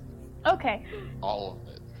seat. Okay. All of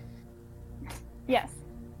it. Yes.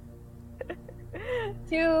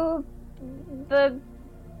 To the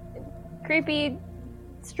creepy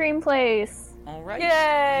stream place. All right.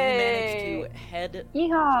 Yay! You manage to head.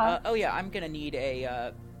 Yeehaw. Oh yeah, I'm gonna need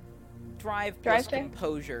a drive plus Drive check?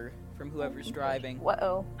 composure from whoever's driving.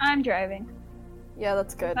 Uh-oh. I'm driving. Yeah,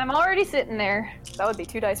 that's good. I'm already sitting there. That would be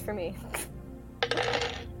 2 dice for me.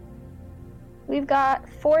 We've got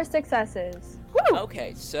 4 successes. Woo!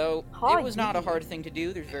 Okay, so Hi, it was not a Dee. hard thing to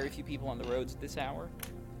do. There's very few people on the roads at this hour,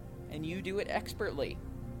 and you do it expertly.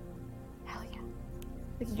 Hell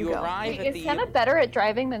yeah. You go. arrive Wait, at is the. Senna better at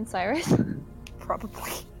driving than Cyrus?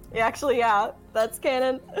 Probably. Yeah, actually, yeah. That's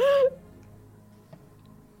canon.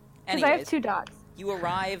 Because I have Anyways, 2 dots. you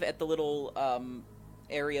arrive at the little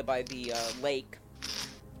area by the lake,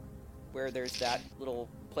 where there's that little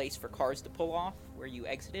place for cars to pull off, where you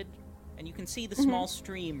exited, and you can see the Mhm. small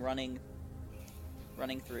stream running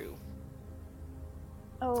through.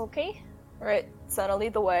 Okay. Right, Senna,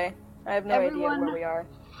 lead the way. I have no idea Everyone- where we are.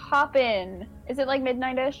 Hop in. Is it like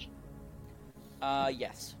midnight-ish?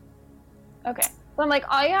 Yes. Okay. So I'm like,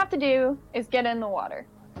 all you have to do is get in the water.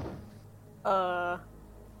 Okay.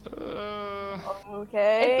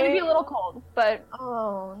 It's gonna be a little cold, but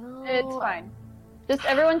Oh no. it's fine. Just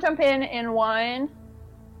everyone jump in 1,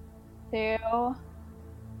 2,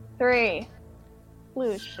 3.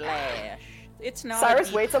 Sploosh. Splash. It's not. Cyrus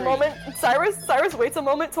deep waits a freeze. moment. Cyrus waits a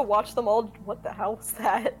moment to watch them all. What the hell was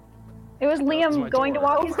that? It was That's my Liam going to door.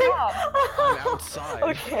 walk his dog. I'm outside.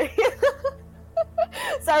 Okay.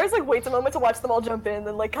 Cyrus like waits a moment to watch them all jump in,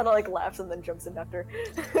 then like kind of like laughs and then jumps in after.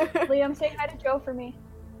 Liam, say hi to Joe for me.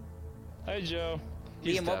 Hi, Joe.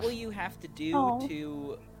 He's Liam, what deaf. will you have to do Oh.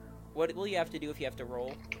 to? What will you have to do if you have to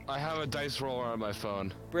roll? I have a dice roller on my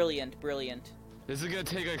phone. Brilliant, brilliant. This is gonna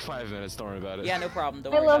take like 5 minutes. Don't worry about it. Yeah, no problem.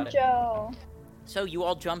 Don't I worry love about it. Joe. So you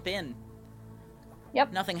all jump in.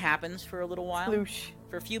 Yep. Nothing happens for a little while. Sploosh.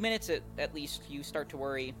 For a few minutes at least, you start to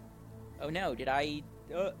worry. Oh no, did I...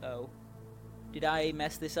 Uh-oh. Did I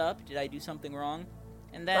mess this up? Did I do something wrong?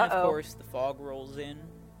 And then, of Uh-oh. course, the fog rolls in.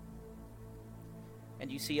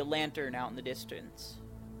 And you see a lantern out in the distance.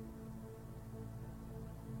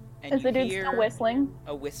 And Is you the dude hear still whistling?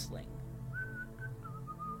 a whistling.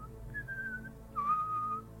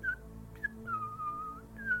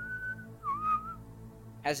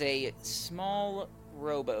 As a small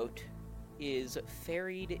rowboat is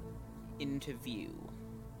ferried into view.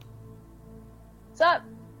 What's up?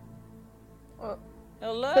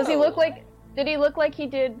 Hello. Does he look like? Did he look like he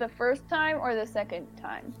did the first time or the second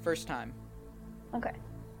time? First time. Okay.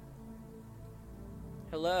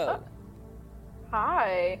 Hello.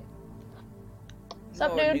 Hi. What's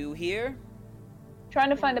up, You're dude? new here, Trying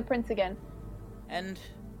to find the prince again. and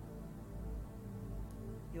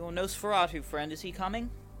your Nosferatu friend, is he coming?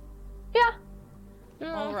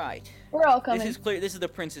 Yeah, All right. we're all coming. This is clear. This is the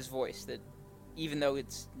prince's voice. That, even though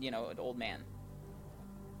it's an old man,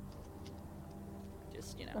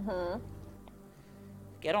 just Mm-hmm.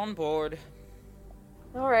 get on board.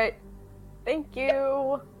 All right. Thank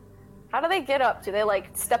you. How do they get up? Do they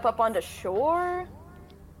like step up onto shore?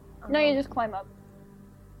 No, you just climb up.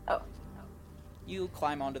 Oh. You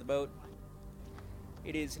climb onto the boat.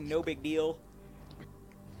 It is no big deal.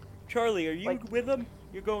 Charlie, are you Like- with them?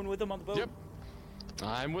 You're going with them on the boat? Yep.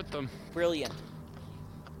 I'm with them. Brilliant.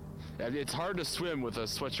 It's hard to swim with a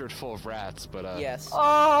sweatshirt full of rats, but Yes.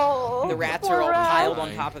 Oh. The rats poor are all rat. piled on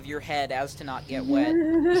Fine. top of your head as to not get wet.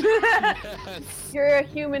 yes. You're a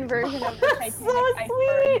human version of the That's Titanic so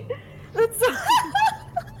iceberg. sweet. That's so...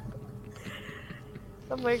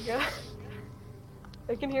 Oh my god.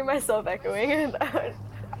 I can hear myself echoing and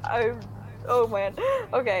I oh man.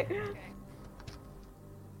 Okay.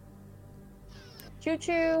 Choo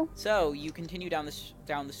choo. So you continue down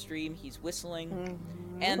the stream. He's whistling,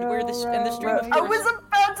 Mm-hmm. and where the stream of I course, was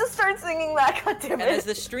about to start singing that, goddammit. and as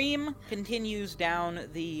the stream continues down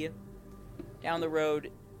the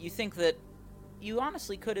road, you think that you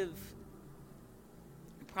honestly could have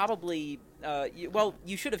probably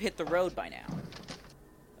you should have hit the road by now.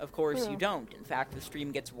 Of course, you don't. In fact, the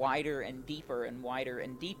stream gets wider and deeper and wider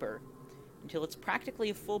and deeper until it's practically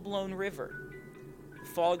a full-blown river. The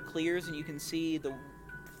fog clears and you can see the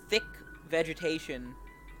thick vegetation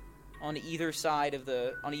on either side of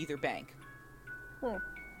on either bank.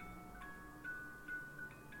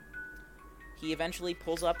 He eventually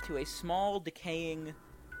pulls up to a small, decaying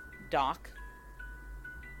dock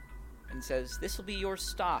and says, "This will be your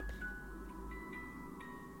stop."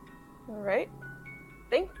 Alright.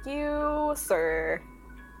 Thank you, sir.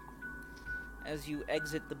 As you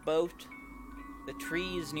exit the boat, the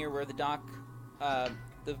trees near where the dock,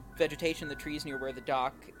 the vegetation, the trees near where the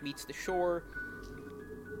dock meets the shore,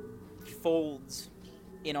 folds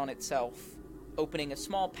in on itself, opening a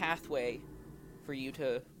small pathway for you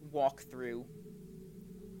to walk through.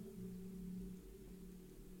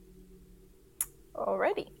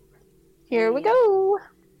 Alrighty. Here we go.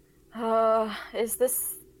 Is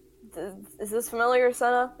this familiar,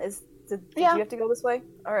 Senna? Did Yeah. you have to go this way?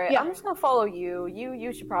 Alright, Yeah. I'm just gonna follow you.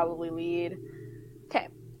 You should probably lead. Okay.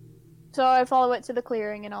 So I follow it to the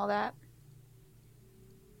clearing and all that.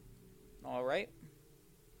 All right.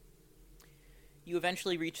 You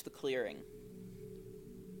eventually reach the clearing.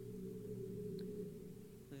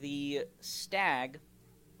 The stag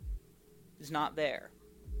is not there.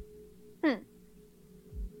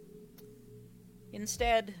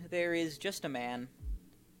 Instead, there is just a man.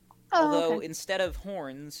 Oh, Although okay. instead of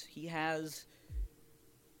horns, he just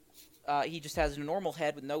has a normal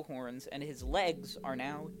head with no horns, and his legs are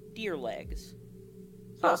now deer legs.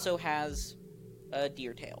 He Huh. also has a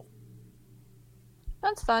deer tail.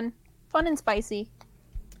 That's fun. Fun and spicy.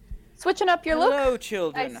 Switching up your Hello, look.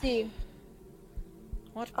 children. I see.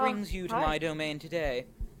 What brings you to hi. my domain today?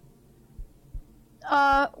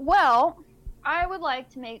 Well, I would like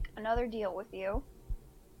to make another deal with you.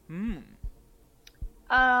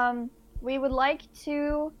 We would like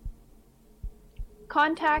to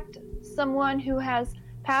contact someone who has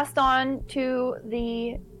passed on to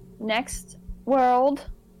the next world.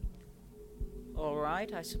 All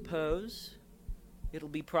right, I suppose. It'll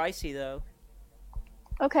be pricey, though.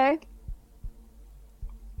 Okay.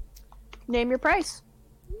 Name your price.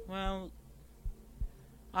 Well,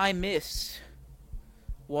 I miss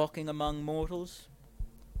walking among mortals.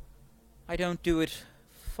 I don't do it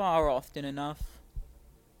far often enough.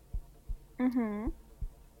 Mm-hmm.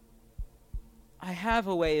 I have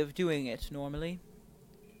a way of doing it normally.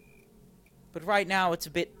 But right now it's a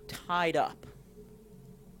bit tied up.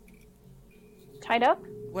 Tied up?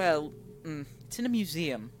 Well, it's in a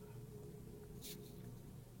museum.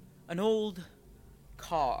 An old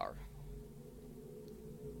car.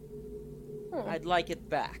 I'd like it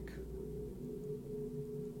back.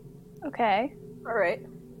 Okay. All right.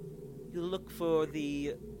 You look for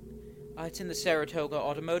the... it's in the Saratoga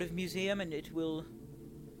Automotive Museum, and it will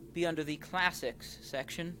be under the Classics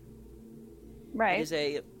section. Right. It is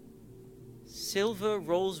a silver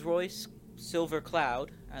Rolls-Royce Silver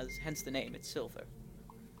Cloud, hence the name, it's silver.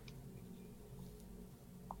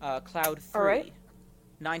 Cloud 3. All right.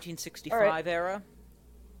 1965 era.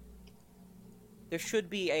 There should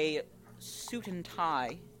be a suit and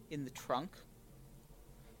tie in the trunk.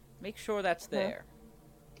 Make sure that's there.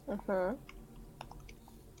 All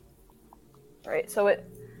right. So it.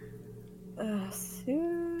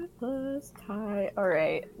 Suit plus tie. All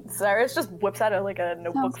right. Cyrus just whips out a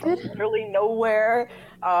notebook from good. literally nowhere.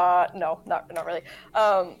 No, not really.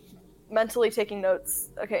 Mentally taking notes.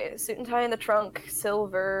 Okay, suit and tie in the trunk,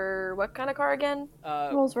 silver. What kind of car again?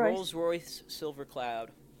 Rolls-Royce. Rolls-Royce Silver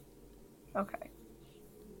Cloud. Okay.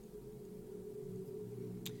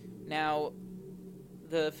 Now,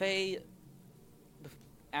 the Fae,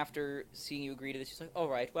 after seeing you agree to this, she's like,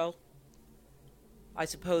 alright, well, I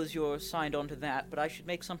suppose you're signed on to that, but I should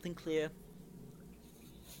make something clear.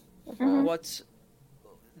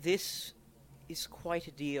 This is quite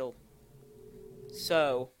a deal.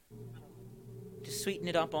 So, to sweeten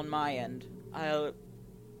it up on my end, I'll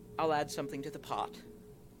add something to the pot.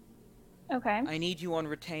 Okay. I need you on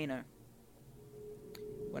retainer.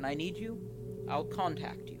 When I need you, I'll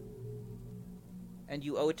contact you. And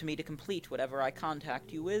you owe it to me to complete whatever I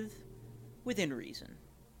contact you with, within reason.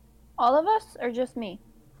 All of us, or just me?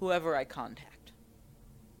 Whoever I contact.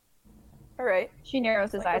 All right. She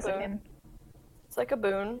narrows his Like a eyes at boon. him. It's like a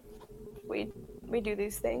boon. We do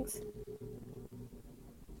these things.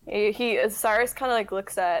 Cyrus kind of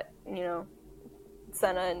looks at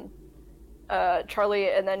Senna and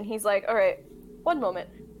Charlie, and then he's like, all right, one moment,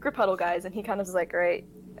 group huddle, guys. And he kind of is like, all right,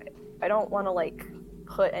 I don't want to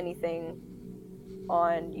put anything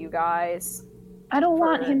on you guys. I don't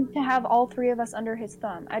want him to have all three of us under his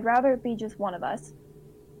thumb. I'd rather it be just one of us.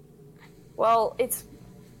 Well,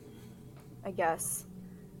 I guess.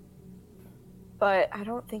 But I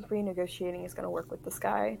don't think renegotiating is going to work with this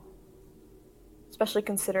guy. Especially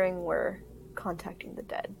considering we're contacting the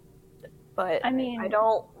dead. But I mean, I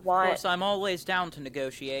don't Of want... course, I'm always down to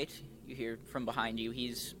negotiate. You hear from behind you,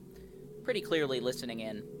 he's pretty clearly listening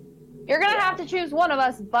in. you're gonna have to choose one of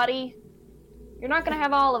us, buddy. You're not gonna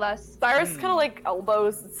have all of us. Cyrus kind of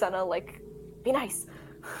elbows Senna, be nice.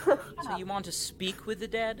 So you want to speak with the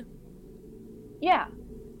dead? Yeah.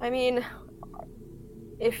 I mean,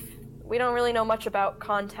 if we don't really know much about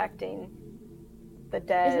contacting the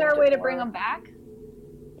dead... Is there a way to or- bring them back?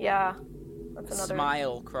 Yeah. A That's another...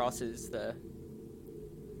 smile crosses the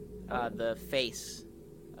face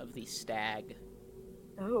of the stag,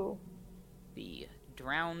 Oh. the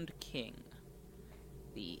drowned king.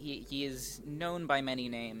 He is known by many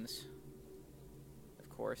names. Of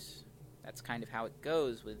course, that's kind of how it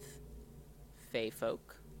goes with Fae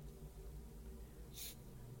folk. Cyrus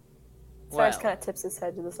Well, kind of tips his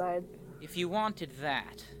head to the side. if you wanted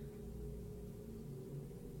that,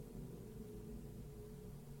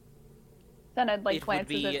 Then I'd it would glances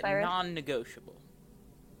be at Cyrus. non-negotiable.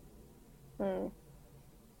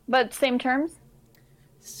 But same terms?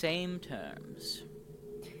 Same terms.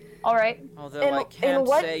 Alright. Although In- I in can't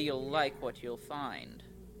what- say you'll like what you'll find.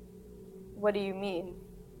 What do you mean?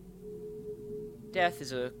 Death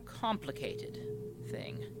is a complicated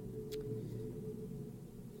thing.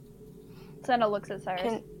 Senna looks at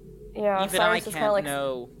Cyrus. Yeah, Even Cyrus I is kind can't of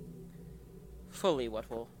know fully what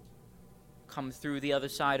will come through the other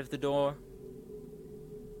side of the door.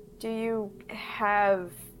 Do you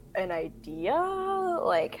have an idea?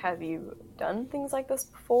 Like, have you done things like this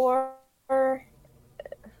before?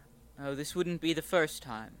 Oh, this wouldn't be the first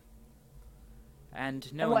time. And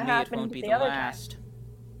what knowing me, it happened won't be the the other time? last.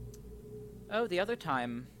 Oh, the other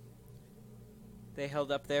time. They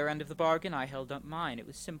held up their end of the bargain, I held up mine. It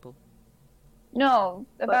was simple. No,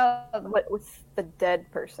 about What with the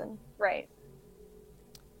dead person? right.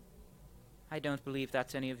 I don't believe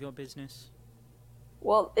that's any of your business.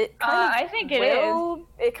 Well, it kind of I think it will.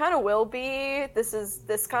 It kind of will be.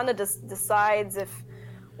 This kind of decides if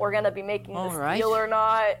we're gonna be making this Alright. deal or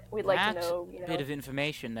not. We'd like That to know. You know. bit of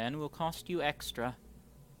information, then, will cost you extra.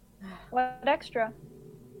 What extra?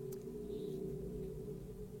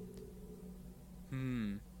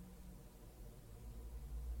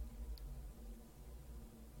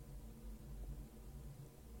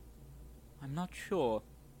 I'm not sure.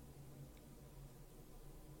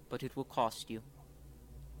 But it will cost you.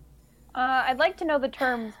 I'd like to know the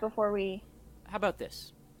terms before we. How about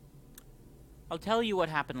this? I'll tell you what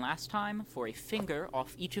happened last time for a finger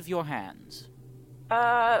off each of your hands.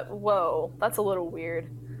 Whoa, that's a little weird.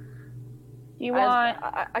 Do you want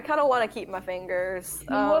I kind of want to keep my fingers.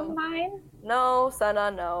 two of mine? No,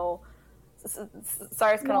 Senna, no.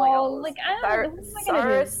 Cyrus kind of No, like, I don't know. What am I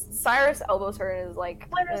gonna do? Cyrus elbows her and is like,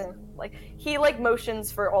 Cyrus- like he like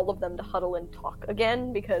motions for all of them to huddle and talk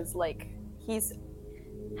again because like he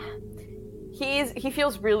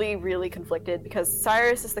feels really, really conflicted because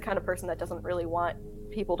Cyrus is the kind of person that doesn't really want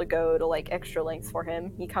people to go to like extra lengths for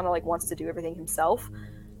him. He kind of like wants to do everything himself,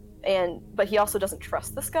 but he also doesn't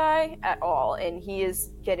trust this guy at all, and he is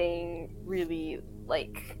getting really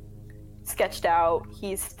like sketched out.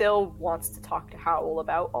 He still wants to talk to Howl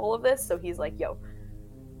about all of this, so he's like, "Yo,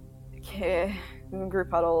 okay,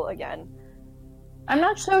 group huddle again." I'm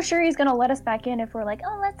not so sure he's gonna let us back in if we're like,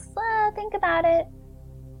 oh, let's think about it.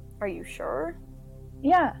 Are you sure?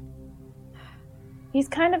 Yeah. He's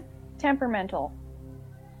kind of temperamental.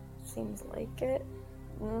 Seems like it.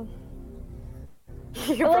 You're But,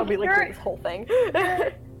 like, probably like you're- doing this whole thing.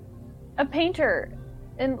 A painter,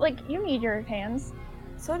 and like you need your hands.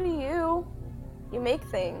 So do you. You make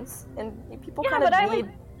things, and people Yeah, kind of but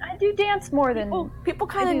need. I do dance more than People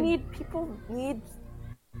kind I of do. need. People need.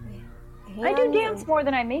 I do hands dance and- more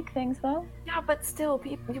than I make things though. Yeah, but still,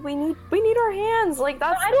 we need our hands. Like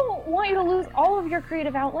But that's. I don't want you to lose all of your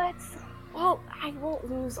creative outlets. Well, I won't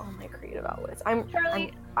lose all my creative outlets.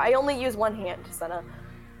 Charlie. I only use one hand, Senna.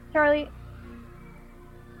 Charlie.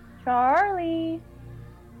 Charlie.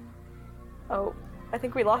 Oh, I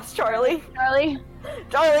think we lost Charlie. Charlie.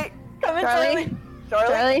 Charlie, come in, Charlie.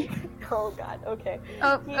 Charlie. Charlie. Oh God. Okay.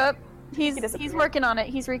 Oh, He- he's disappeared. working on it.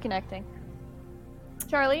 He's reconnecting.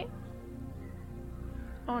 Charlie.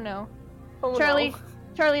 Oh no. Oh, Charlie. no.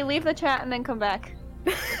 Charlie, leave the chat and then come back.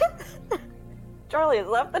 Charlie has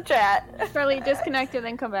left the chat. Charlie, disconnect and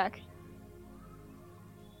then come back.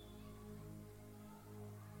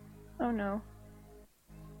 Oh no.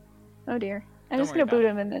 Oh dear. I'm Don't just worry gonna boot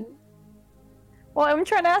about him and then. Well, I'm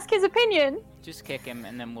trying to ask his opinion. Just kick him,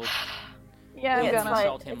 and then we'll Yeah, I'm Yeah, it's gonna. fine.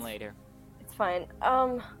 insult him later. It's fine.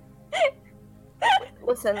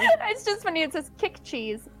 Listen. It's just funny. It says kick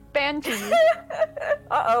cheese, ban cheese.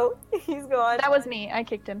 Uh-oh, he's gone. That was me. I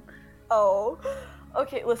kicked him. Oh.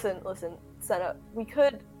 Okay, listen, Senna. We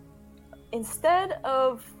could, instead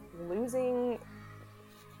of losing,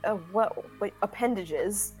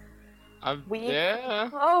 appendages. We- Yeah.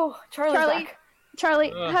 Oh, Charlie's Charlie? back.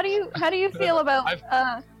 Charlie, Ugh. how do you feel about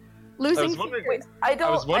losing I was wondering- fingers? I don't.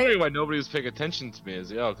 I was wondering why nobody was paying attention to me.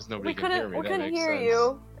 Is because nobody we can hear couldn't. me. We That couldn't makes hear sense.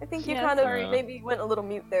 you. I think you Yeah, kind of sorry. maybe went a little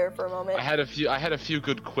mute there for a moment. I had a few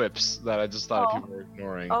good quips that I just thought Oh. people were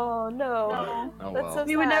ignoring. Oh no. No. Oh, That's well. so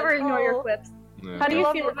We would sad. never ignore your Oh. clips. Yeah. How do I you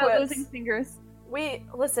love feel your about clips. losing fingers?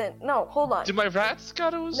 Listen. No, hold on. Do my rats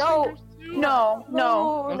gotta lose No. fingers too? No,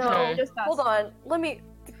 no, No, Okay. just us. Hold on. Let me.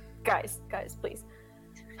 Guys, please.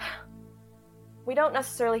 We don't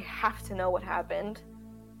necessarily have to know what happened.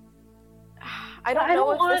 I don't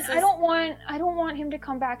know if this is. I don't want him to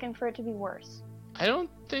come back and for it to be worse. I don't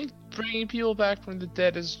think bringing people back from the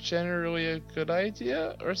dead is generally a good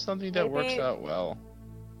idea or something that works Maybe- out well.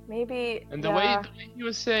 Maybe. And the yeah, way he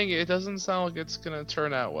was saying it doesn't sound like it's gonna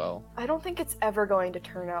turn out well. I don't think it's ever going to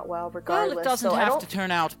turn out well, regardless. Well, it doesn't so I have don't. to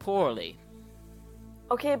turn out poorly.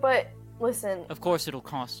 Okay, but listen. Of course, it'll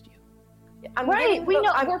cost you. I'm Right, getting we the-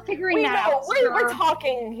 know. I'm- We're figuring we that know. out. We're sir.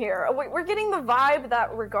 talking here. We're getting the vibe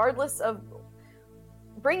that regardless of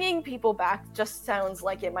bringing people back just sounds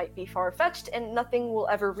like it might be far-fetched and nothing will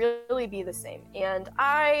ever really be the same. And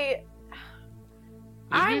Maybe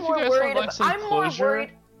I'm if you more guys worried have, like, some closure.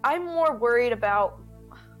 I'm more worried about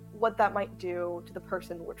what that might do to the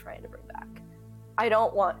person we're trying to bring back. I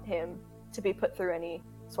don't want him to be put through any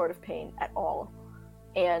sort of pain at all.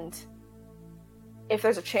 And if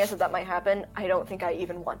there's a chance that that might happen, I don't think I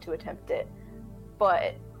even want to attempt it.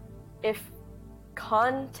 But if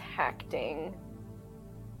contacting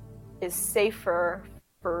is safer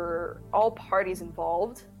for all parties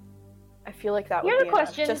involved, I feel like that would Here's be a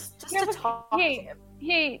question. enough. Just to talk to him.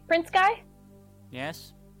 Hey, Prince Guy?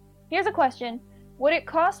 Yes? Here's a question. Would it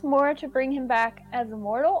cost more to bring him back as a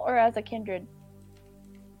mortal or as a kindred?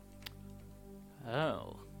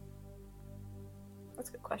 Oh. That's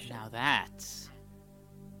a good question. Now that's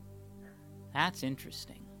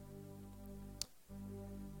interesting.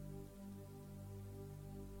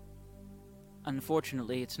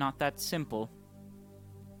 Unfortunately, it's not that simple.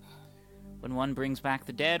 When one brings back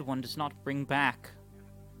the dead, one does not bring back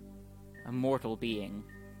a mortal being.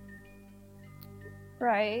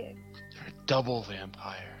 Right. You're a double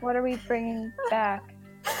vampire. What are we bringing back?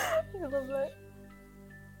 I love that.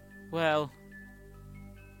 Well,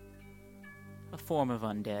 a form of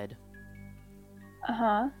undead.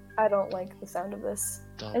 Uh-huh. I don't like the sound of this.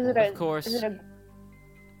 Double. Is it a... Of course. Is it a...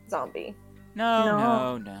 Zombie.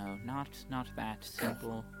 No, not that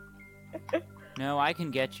simple. No, I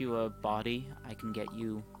can get you a body. I can get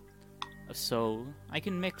you a soul. I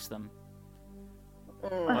can mix them.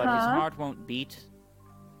 But his Uh-huh. heart won't beat.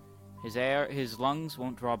 His lungs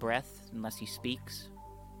won't draw breath unless he speaks.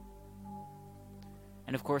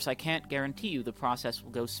 And of course, I can't guarantee you the process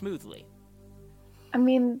will go smoothly. I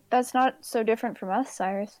mean, that's not so different from us,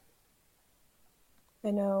 Cyrus.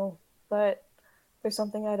 I know, but there's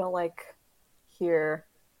something I don't like here,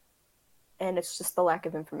 and it's just the lack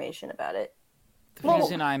of information about it. The Well,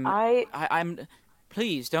 reason I'm I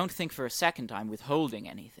please don't think for a second I'm withholding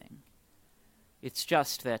anything. It's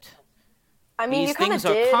just that mean, these you kind of things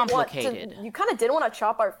are did complicated. want to. You kind of did want to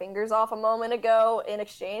chop our fingers off a moment ago in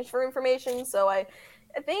exchange for information. So I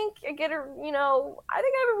think I get a. I think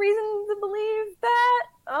I have a reason to believe that.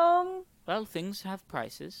 well, things have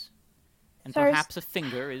prices, and Cyrus- perhaps a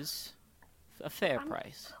finger is a fair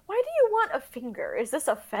price. Why do you want a finger? Is this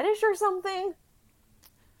a fetish or something?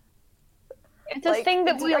 It's a thing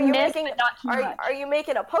that we'll miss, but not too much. Are you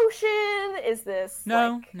making a potion? Is this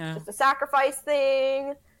No, like, no. just a sacrifice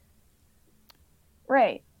thing?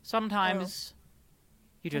 Right. Sometimes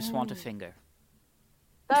you just want a finger.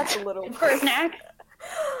 That's a little For a snack?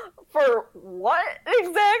 For what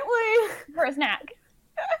exactly? For a snack.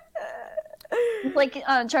 It's like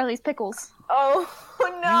Charlie's Pickles. Oh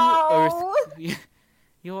no!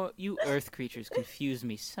 You Earth creatures confuse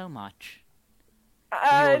me so much.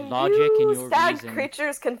 Uh, Your logic you and your sad reason.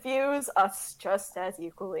 creatures confuse us just as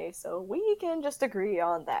equally, so we can just agree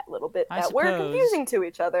on that little bit I that we're suppose. confusing to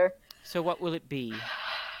each other. So what will it be?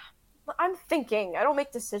 I'm thinking. I don't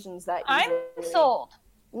make decisions that I'm easily. sold.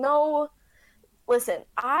 No, listen.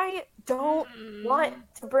 I don't want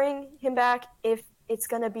to bring him back if it's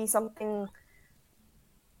gonna be something.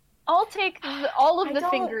 I'll take all of I the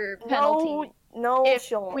don't finger know. penalty No, if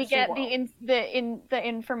she'll, we she get won't. the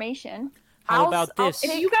information. How I'll- about I'll this?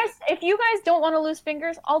 If you guys don't want to lose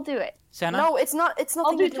fingers, I'll do it. Senna, No, it's not. It's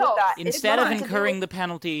nothing do to do with toast. that. It's instead of nothing to do incurring with- the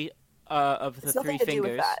penalty of the it's three nothing to do with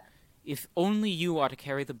fingers, that. if only you are to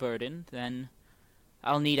carry the burden, then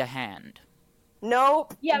I'll need a hand.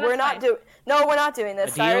 Nope. Yeah, that's we're not fine. doing. No, we're not doing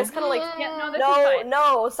this. A deal? Cyrus kind of like. Yeah, no, this is fine.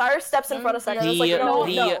 No. Cyrus steps in front of Senna. and is like,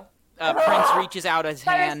 no. Prince reaches out his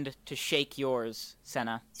Cyrus- hand to shake yours,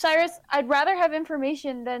 Senna. Cyrus, I'd rather have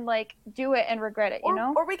information than like do it and regret it. You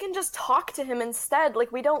know. Or we can just talk to him instead.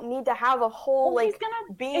 Like we don't need to have a whole Well, he's like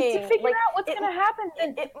gonna being. to figure like, out what's it- gonna happen.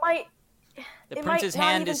 It might. The It prince's might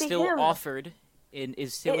not hand even is be still him. offered,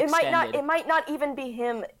 is still It might extended. not. It might not even be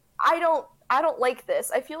him. I don't like this.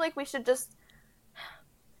 I feel like we should just.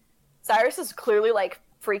 Cyrus is clearly like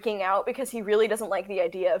freaking out because he really doesn't like the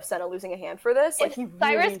idea of Senna losing a hand for this. Like If he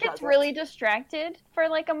Cyrus really gets doesn't. really distracted for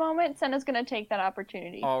like a moment, Senna's gonna take that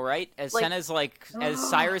opportunity. All right, as Like- Senna's as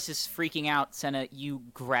Cyrus is freaking out, Senna, you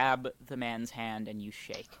grab the man's hand and you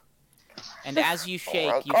shake. And as you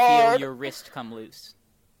shake, you feel God. your wrist come loose.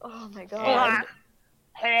 Oh my god.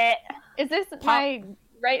 And Is this my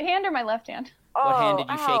right hand or my left hand? what hand did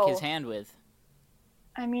you ow. shake his hand with?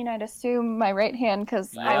 I mean, I'd assume my right hand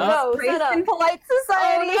because I Yeah. was No, raised Senna. in polite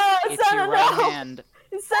society. Oh no, It's Senna, your right no. hand,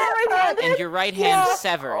 Is Senna right-handed? and your right hand Yeah.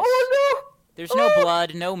 severs. Oh There's no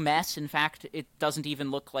blood, no mess. In fact, it doesn't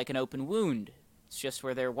even look like an open wound. It's just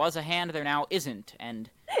where there was a hand, there now isn't, and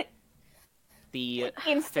the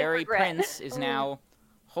Instant fairy regret. prince is now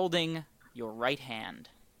holding your right hand.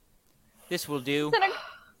 This will do. Senna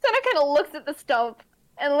kind of looks at the stump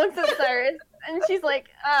and looks at Cyrus, and she's like,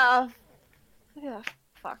 yeah,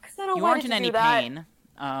 fuck. Senna, You why aren't did in you any do that? pain.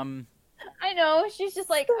 I know. She's just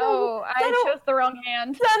like, So- oh, I no. chose the wrong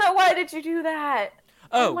hand. Senna, why did you do that?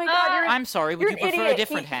 Oh, my god, you're I'm sorry. Would you're you an prefer a idiot.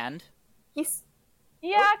 different hand? He's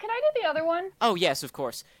Yeah, can I do the other one? Oh, yes, of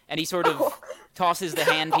course. And he sort of Oh. tosses the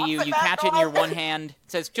hand to you. Toss it You back catch it in your on. one hand.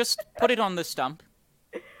 Says, just put it on the stump.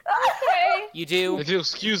 Okay. You do. If you'll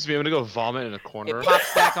excuse me, I'm gonna go vomit in a corner. It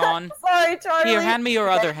pops back on. Sorry, Charlie. Here, hand me your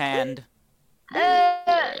other hand.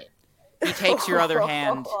 Uh, He takes your other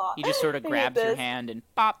hand. He just sort of I hate grabs your this. hand and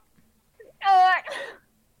pop.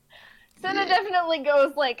 Senna definitely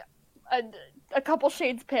goes like a couple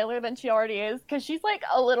shades paler than she already is, because she's like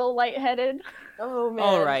a little lightheaded. Oh man.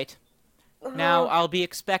 All right. Now Oh. I'll be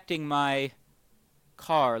expecting my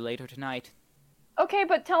car later tonight. Okay,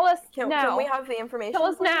 but tell us Can now. we have the information? Tell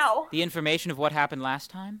us please? now. The information of what happened last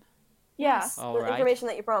time? Yeah. All the right. information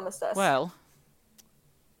that you promised us. Well,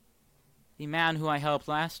 the man who I helped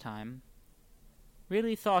last time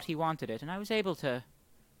really thought he wanted it, and I was able to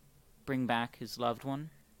bring back his loved one.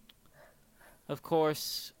 Of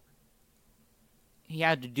course, he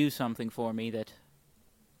had to do something for me that,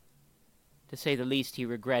 to say the least, he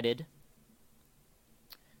regretted.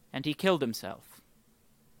 And he killed himself.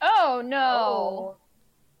 Oh no.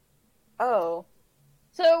 Oh.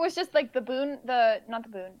 So it was just like the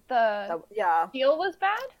Yeah. deal was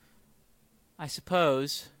bad? I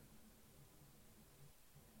suppose.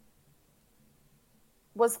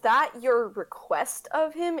 Was that your request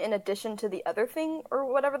of him in addition to the other thing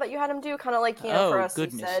or whatever that you had him do? Kind of like, for Oh, us, you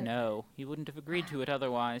goodness, said. no. He wouldn't have agreed to it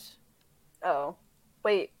otherwise. Oh.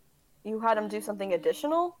 Wait. You had him do something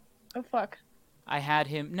additional? Oh fuck. I had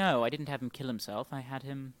him... No, I didn't have him kill himself. I had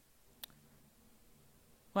him...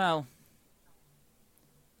 Well...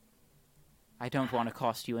 I don't want to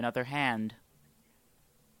cost you another hand.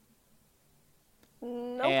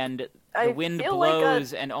 Nope. And the I wind feel like a-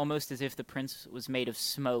 blows, and almost as if the prince was made of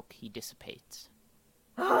smoke, he dissipates.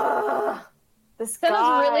 This Senna's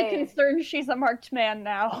guy. really concerned she's a marked man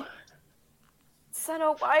now.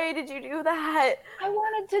 Senna, why did you do that? I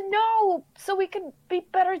wanted to know so we could be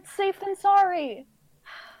better safe than sorry.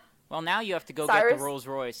 Well, now you have to go get Cyrus? the Rolls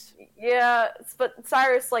Royce. Yeah, but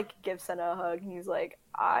Cyrus, like, gives Senna a hug, and he's like,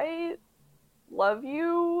 I love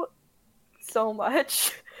you so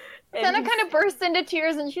much. And Senna he's- kind of bursts into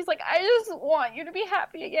tears and she's like, I just want you to be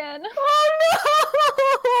happy again. Oh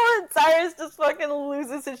no! And Cyrus just fucking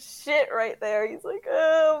loses his shit right there. He's like,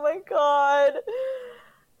 oh my god.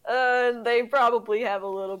 And they probably have a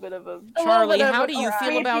little bit of a Charlie, bit of how a do you cry.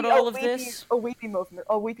 feel about all of this? A weepy moment.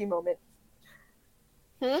 A weepy moment.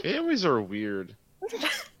 Families are weird. A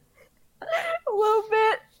little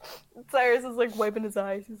bit. Cyrus is like wiping his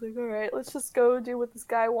eyes. He's like, alright, let's just go do what this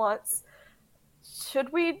guy wants.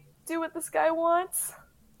 Should we do what this guy wants?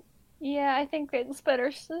 Yeah, I think it's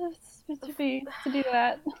better to do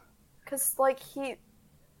that. Because, like,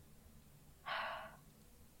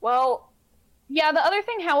 well, Yeah, the other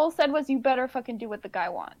thing Howell said was you better fucking do what the guy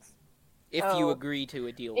wants. If Oh. you agree to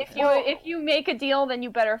a deal with If him. you make a deal, then you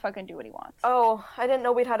better fucking do what he wants. oh, I didn't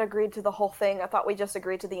know we'd had agreed to the whole thing. I thought we just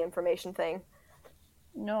agreed to the information thing.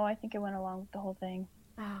 No, I think it went along with the whole thing.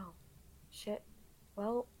 Oh, shit.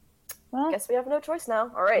 Well, Well, guess we have no choice now.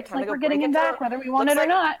 Alright, looks time like to go we're getting break him into back, whether we want looks it or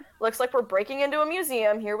like- not. Looks like we're breaking into a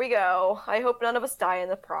museum. Here we go. I hope none of us die in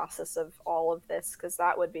the process of all of this, because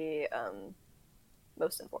that would be,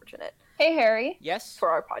 most unfortunate Hey, Harry. Yes? for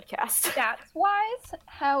our podcast. Stats-wise,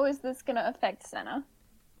 how is this gonna affect Senna?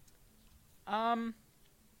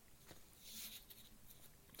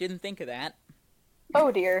 Didn't think of that.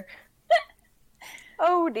 Oh dear.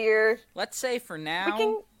 Oh dear. Let's say for now,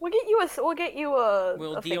 We'll get you a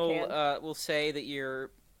we'll a fake hand. we'll say that your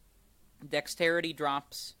dexterity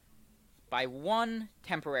drops by 1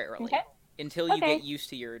 temporarily Okay. until you Okay. get used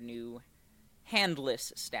to your new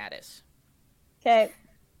handless status. Okay.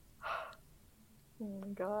 Oh my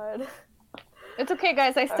god. It's okay,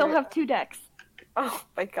 guys. I still Alright. have 2 decks. Oh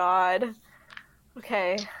my god.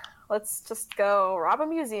 Okay. Let's just go rob a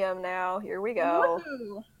museum now. Here we go.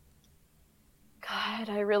 Woohoo. God,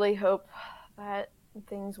 I really hope that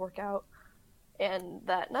things work out and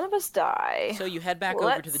that none of us die. So you head back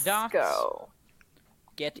over to the Let's docks, go.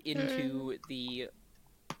 get into the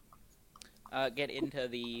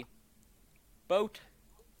boat.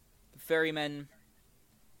 The ferryman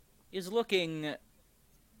is looking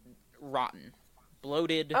rotten,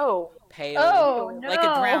 bloated, Oh. pale, Oh, no. like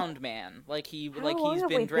a drowned man, like How he's long have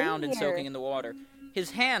we been been drowned and here? soaking in the water.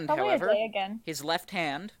 His hand, Probably however, a day again. his left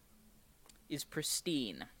hand, is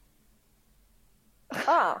pristine.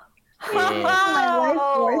 Ah. My life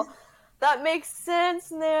force. That makes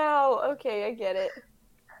sense now. Okay, I get it.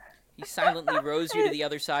 He silently rows you to the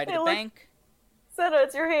other side of Hey, the look. bank. Senna,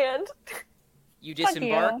 it's your hand. You Fuck you.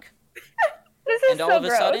 disembark, This is and all so of a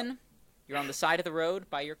gross. sudden, you're on the side of the road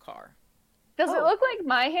by your car. Does it Oh. look like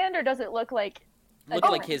my hand or does it look like? a Look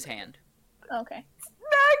like different- his hand. Okay.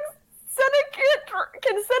 Max,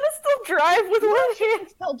 can Senna still drive with one hand?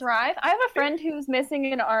 Still drive. I have a friend who's missing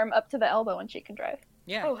an arm up to the elbow and she can drive.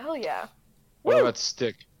 Yeah. Oh hell yeah! What Woo! about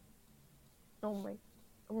stick? Oh my.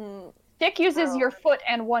 Mm, Dick uses Wow. your foot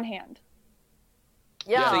and one hand.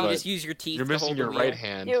 yeah. So you but just use your teeth You're to missing hold your the wheel. right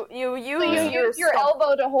hand. You So you use use your stump.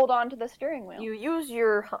 elbow to hold on to the steering wheel. You use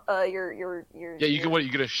your Yeah, you your can what?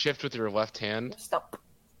 You get a shift with your left hand. stump.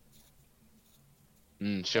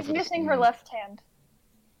 Shift She's with missing her left hand.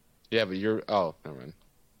 Yeah, but you're. Oh, never mind.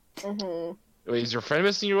 Mm-hmm. Wait, is your friend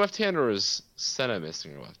missing your left hand, or is Senna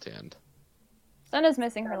missing your left hand? Senna's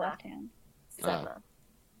missing her Senna. left hand. Senna.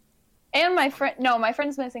 And my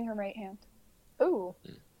friend's missing her right hand. Ooh.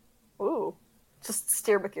 Ooh. Just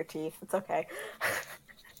steer with your teeth. It's okay.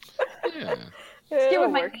 Yeah. Steer It'll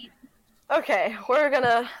with my work. feet. Okay, we're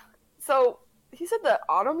gonna. So he said the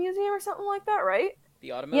auto museum or something like that, right?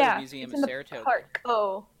 The Automotive Yeah, Museum it's of in the Saratoga. park.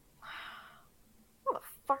 Oh. How the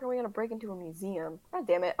fuck are we gonna break into a museum? God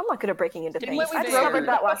damn it! I'm not good at breaking into To things. be I fair- discovered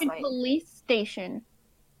that last fucking night. police station.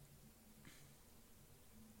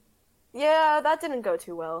 Yeah, that didn't go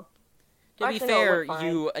too well. To be Actually, no, it fair, went fine.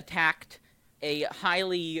 you attacked a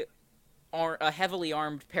heavily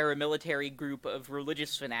armed paramilitary group of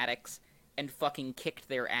religious fanatics and fucking kicked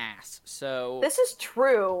their ass. So This is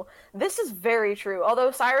true. This is very true. Although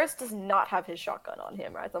Cyrus does not have his shotgun on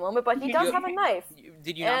him at the moment, but he You- does have a knife.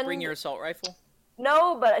 did you not bring and- your assault rifle?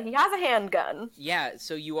 No, but he has a handgun. Yeah,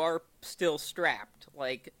 so you are still strapped.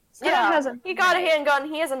 Like, Senna Yeah, has a he got a knife. handgun.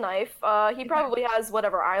 He has a knife. He probably has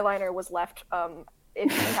whatever eyeliner was left. If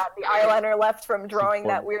he had the eyeliner left from drawing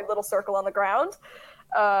that important. weird little circle on the ground.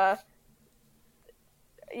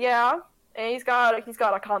 Yeah, and he's got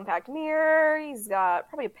a compact mirror. He's got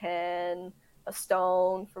probably a pen, a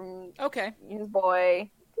stone from okay. his boy.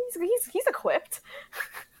 He's equipped.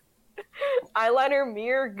 Eyeliner,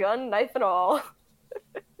 mirror, gun, knife, and all.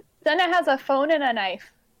 Senna has a phone and a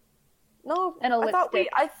knife. No, And a I thought lipstick.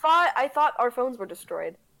 I thought our phones were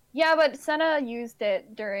destroyed. Yeah, but Senna used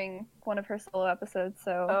it during one of her solo episodes,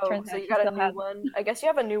 so Oh, turns so out you she got a still new has. one. I guess you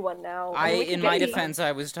have a new one now. I mean, we could In get my new defense,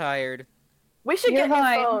 I was tired. We should You're get new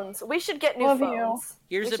fine. phones. We should get new Love you. phones.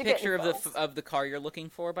 Here's We a should get picture new of phones. the car you're looking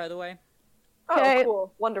for, by the way. Okay. Oh,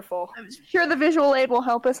 cool. Wonderful. I'm sure the visual aid will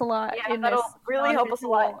help us a lot. Yeah, in that'll this really help us a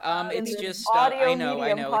lot. in It's this just audio I know.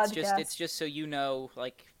 medium It's podcast. just so you know,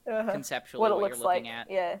 like Uh-huh. conceptually What it what looks you're looking like. at.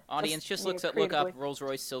 Yeah. Audience, just you look know, up creatively.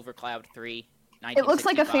 Rolls-Royce Silver Cloud 3. It looks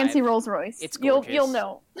like a fancy 1965. Rolls Royce. It's You'll gorgeous.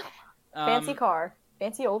 know. Fancy car.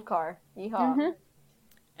 Fancy old car. Yeehaw. Mhm.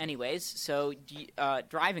 Anyways, so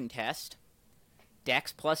driving test.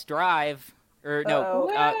 Dex plus drive. Or no,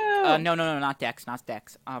 Uh-oh. no, not Dex, not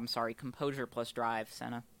Dex. Sorry, Composure plus drive,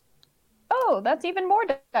 Senna. Oh, that's even more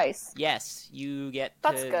dice. Yes, you get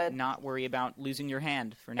That's to good. not worry about losing your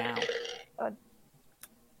hand for now.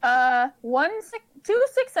 2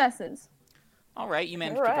 successes. All right, you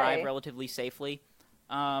managed to drive Hooray. relatively safely.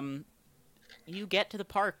 You get to the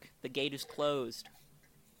park. The gate is closed.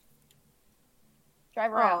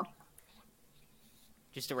 Drive around.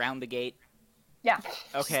 Just around the gate. Yeah.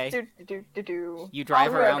 Okay. Do. You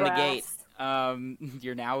drive On around the grass. gate.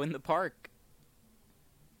 You're now in the park.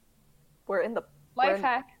 We're in the. we're Life in-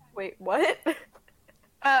 hack. Wait, what?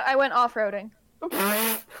 I went off-roading.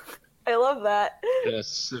 I love that. In a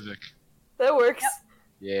Civic. That works.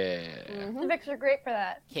 Yeah. Mhm. Civics are great for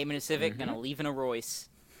that. Came in a Civic, gonna leave in a Royce.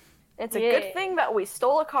 It's a Yeah. good thing that we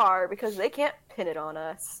stole a car because they can't pin it on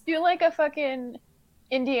us. Do like a fucking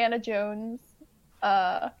Indiana Jones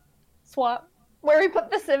swap where we put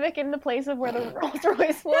the Civic in the place of where the Rolls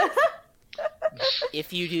Royce was.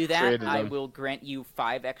 If you do that, Traded I them. will grant you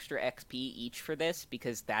 5 extra XP each for this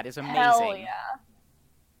because that is amazing. Hell yeah.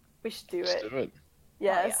 We should do Just it. do it.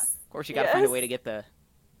 Yes. Of course, you gotta find a Yes. way to get the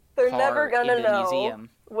They're car never gonna into the know. museum.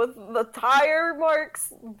 With the tire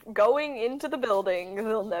marks going into the building,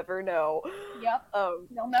 they'll never know. Yep.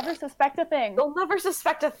 They'll never suspect a thing. They'll never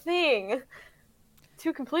suspect a thing.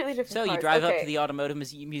 Two completely different So you cars. drive up Okay. to the Automotive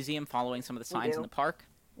Museum following some of the signs in do. the park.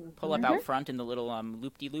 Pull up out front in the little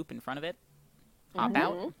loop-de-loop in front of it. Hop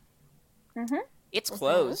out. Mhm. It's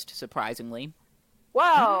closed, surprisingly.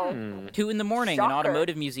 Wow. 2 in the morning, an Shocker.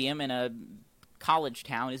 automotive museum in a college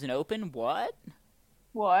town isn't open. What?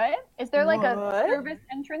 What? Is there like a What? service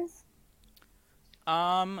entrance?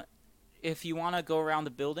 If you want to go around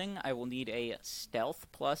the building, I will need a stealth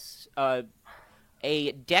plus,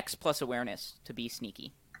 a dex plus awareness to be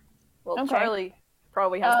sneaky. Well, Okay. Charlie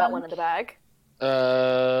probably has that one in the bag.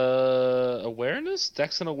 Awareness?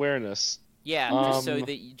 Dex and awareness. Yeah, Um,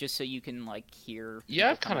 just so you can like hear. Yeah,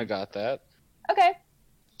 I've people kind of coming. got that. Okay.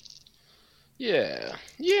 Yeah,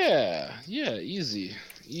 easy.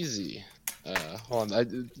 Hold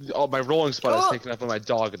on, my rolling spot is taken up by my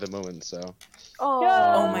dog at the moment, so. Oh,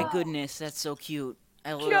 Oh my goodness, that's so cute.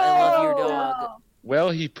 I love your dog.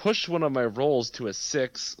 Well, he pushed one of my rolls to a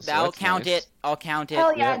 6, so I'll that's count nice. it. I'll count it.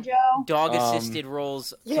 Hell yeah, Yep. Joe. Dog assisted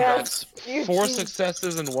rolls. Yes. That's 4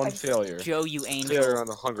 successes and 1 failure. Joe, you Failure angel. on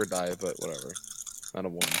a hunger die, but whatever. Not a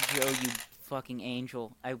 1. Joe, you fucking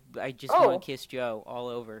angel. I just Oh. want to kiss Joe all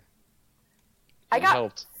over. I It got-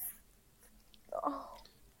 helped. Oh,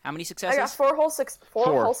 How many I successes? got four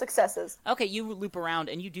Four. whole successes. Okay, you loop around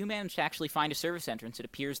and you do manage to actually find a service entrance. It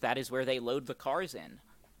appears that is where they load the cars in,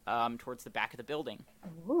 towards the back of the building.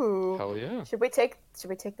 Ooh. Hell yeah. Should we take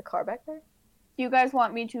the car back there? Do you guys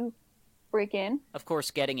want me to break in? Of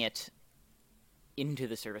course, getting it into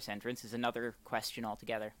the service entrance is another question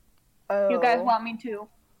altogether. Oh. You guys want me to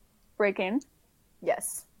break in?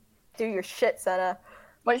 Yes. Do your shit, Senna.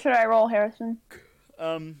 What should I roll, Harrison?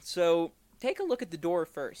 So take a look at the door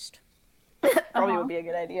first. Probably would be a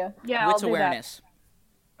good idea. Yeah, Wits I'll do awareness.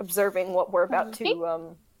 Observing what we're about Okay.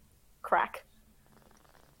 to crack.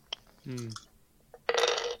 that.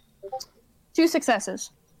 2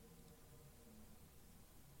 successes.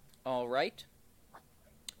 All right.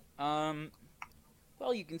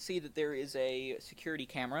 Well, you can see that there is a security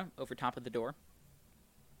camera over top of the door.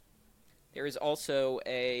 There is also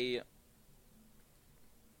a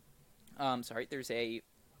there's a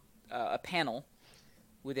panel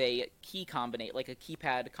with a key like a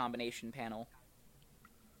keypad combination panel.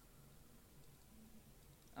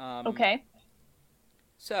 Okay.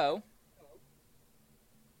 So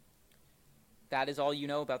that is all you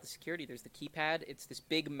know about the security. There's the keypad. It's this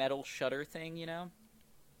big metal shutter thing, you know.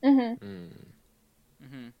 Mm-hmm.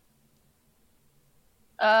 Mm-hmm.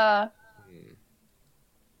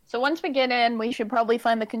 So once we get in, we should probably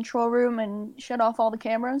find the control room and shut off all the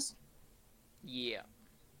cameras. Yeah.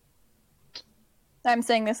 I'm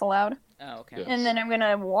saying this aloud. Oh, okay. Yeah. And then I'm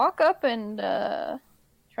gonna walk up and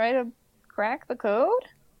try to crack the code.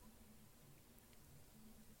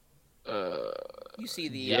 You see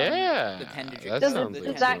the Yeah, the tendage. that Does, sounds it,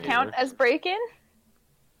 like does that something count work. as break-in?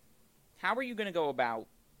 How are you going to go about? Is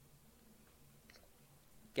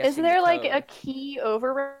guessing there the like code? a key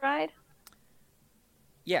override?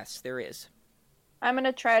 Yes, there is. I'm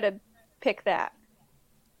gonna try to pick that.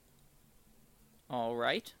 All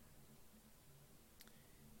right.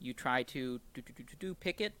 You try to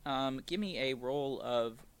pick it. Give me a roll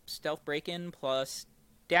of stealth break-in plus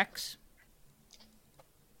dex.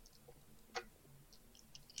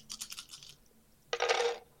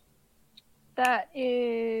 That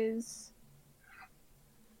is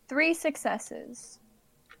 3 successes.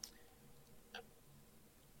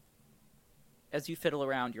 As you fiddle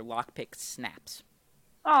around, your lockpick snaps.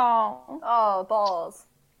 Oh. Oh, balls.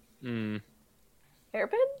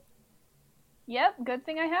 Hairpin? Yep, good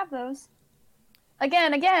thing I have those.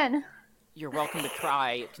 Again. You're welcome to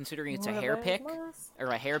try, considering it's a hair pick or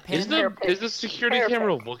a hairpin. Is the security Hair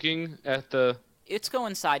camera pick. looking at the? It's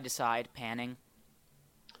going side to side, panning.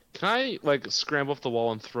 Can I like scramble up the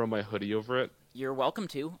wall and throw my hoodie over it? You're welcome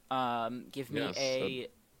to. Give me Yes, a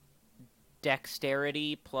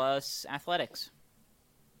dexterity plus athletics.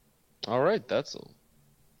 All right, that's a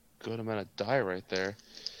good amount of die right there.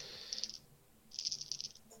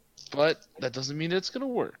 But that doesn't mean it's gonna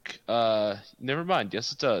work. Never mind.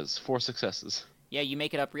 Yes, it does. 4 successes. Yeah, you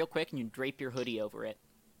make it up real quick and you drape your hoodie over it.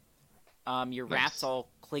 Your Nice. wraps all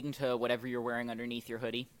cling to whatever you're wearing underneath your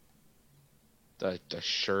hoodie. The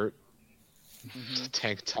shirt, Mhm.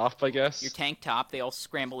 tank top, I guess. Your tank top, they all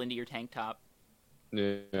scramble into your tank top.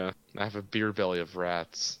 Yeah, I have a beer belly of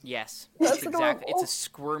rats. Yes, That's it's exactly. It's adorable. a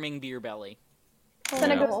squirming beer belly.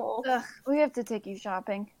 Then I Yeah. go, ugh, we have to take you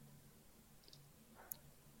shopping.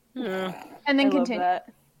 Yeah. And then I love continue.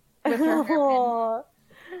 that. with her hairpin. Aw.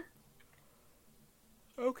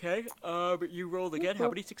 Okay. But you rolled again. How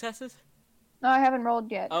many successes? No, I haven't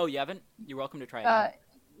rolled yet. Oh, you haven't. You're welcome to try it.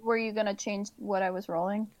 Were you gonna change what I was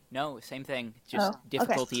rolling? No, same thing. Just Oh, okay.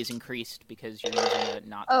 difficulty is increased because you're using a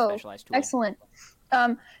not Oh, specialized tool. Excellent.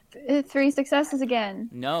 3 successes again.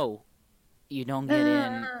 No, you don't get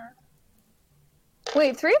in.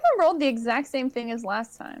 Wait, 3 of them rolled the exact same thing as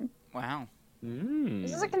last time. Wow.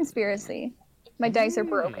 This is a conspiracy. My dice are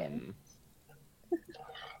broken.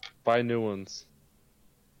 Buy new ones.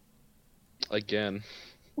 Again.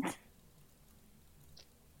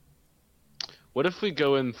 What if we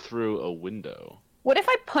go in through a window? What if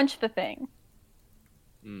I punch the thing?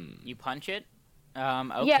 You punch it.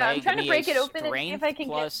 Okay, Yeah, I'm give trying to me break a it open and see strength if I can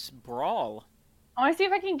plus brawl. I want to see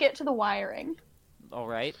if I can get to the wiring. All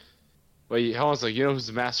right. Wait, hold on a second. You know who's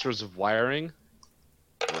the masters of wiring?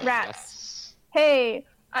 Rats. Hey,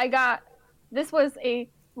 this was a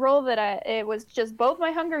roll it was just both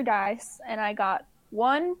my hunger dice, and I got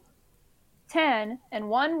 1, 10, and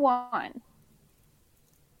 1, 1.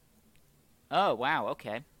 Oh, wow,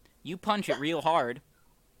 okay. You punch it real hard.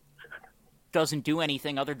 Doesn't do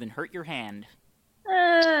anything other than hurt your hand.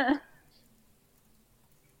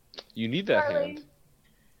 You need that Charlie. hand.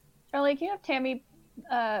 Charlie, can you have Tammy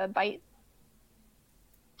bite?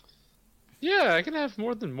 Yeah, I can have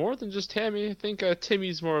more than just Tammy. I think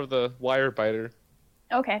Timmy's more of the wire biter.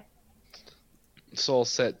 Okay. So I'll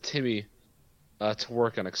set Timmy to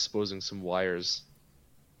work on exposing some wires.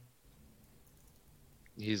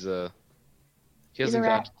 He hasn't a gotten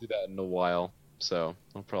rat. to do that in a while, so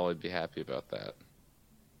I'll probably be happy about that.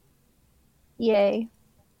 Yay.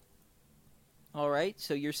 All right,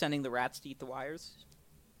 so you're sending the rats to eat the wires?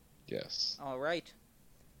 Yes. All right.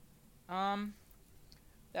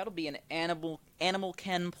 That'll be an animal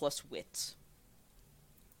ken plus wits.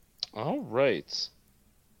 All right.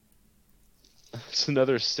 It's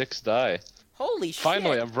another 6 die. Holy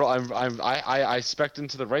Finally, shit! I spec'd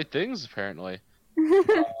into the right things apparently.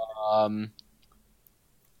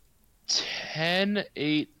 10,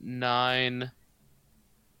 8, 9,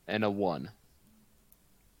 and a 1.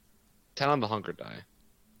 10 on the hunger die.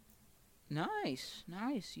 Nice.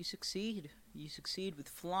 You succeed. You succeed with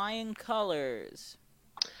flying colors.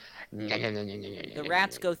 The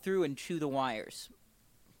rats go through and chew the wires.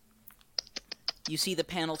 You see the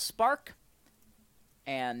panel spark,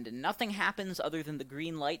 and nothing happens other than the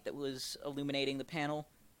green light that was illuminating the panel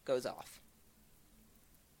goes off.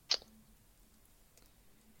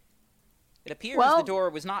 It appears the door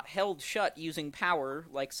was not held shut using power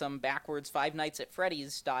like some backwards Five Nights at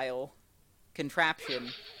Freddy's style contraption,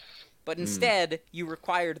 but instead you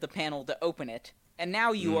required the panel to open it, and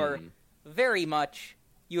now you have very much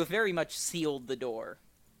sealed the door.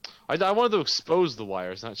 I wanted to expose the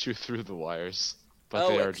wires, not chew through the wires. But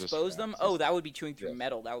they are expose them? Oh, that would be chewing through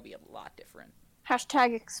metal. That would be a lot different.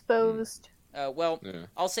 Hashtag exposed. Well,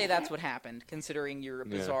 I'll say that's what happened, considering your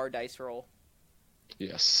bizarre dice roll.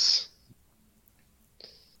 Yes.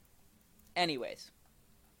 Anyways.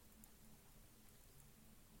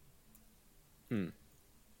 Should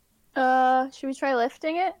we try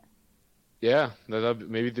lifting it? Yeah,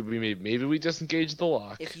 maybe we disengage the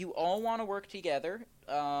lock. If you all want to work together,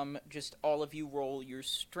 just all of you roll your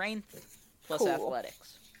strength plus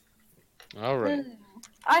athletics. All right.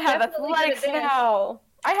 I have athletics now.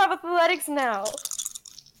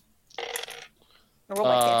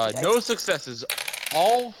 No successes.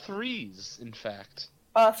 All 3s, in fact.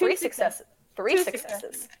 3 successes. 3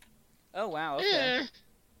 successes. Oh wow. Okay.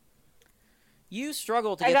 You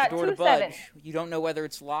struggle to get the door to budge. You don't know whether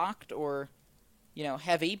it's locked or,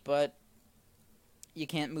 heavy, but you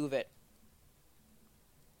can't move it.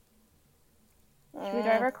 Should we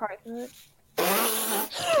drive our car through it?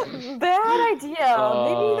 Bad idea.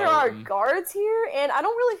 Maybe there are guards here, and I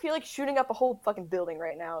don't really feel like shooting up a whole fucking building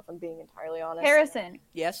right now, if I'm being entirely honest. Harrison.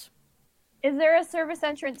 Yes? Is there a service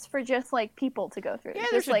entrance for just, people to go through? Yeah,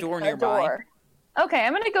 there's a door nearby. Okay,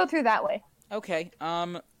 I'm gonna go through that way. Okay,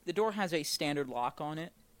 the door has a standard lock on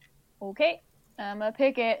it. Okay, I'm gonna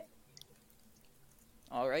pick it.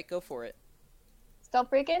 Alright, go for it. Stealth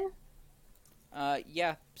break-in?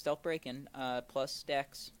 Yeah, stealth break-in, plus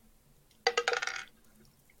dex.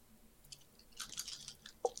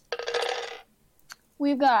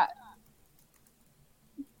 We've got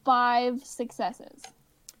 5 successes.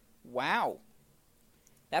 Wow.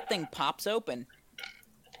 That thing pops open.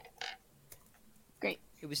 Great.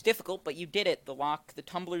 It was difficult, but you did it. The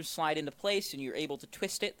tumblers slide into place, and you're able to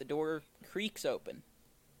twist it. The door creaks open.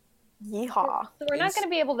 Yeehaw. So we're not going to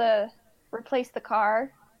be able to replace the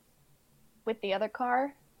car with the other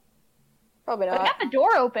car? Probably But not. got the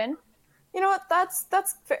door open. You know what? That's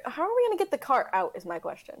fair. How are we gonna get the car out? Is my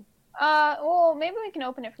question. Well, maybe we can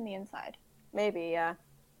open it from the inside. Maybe, yeah.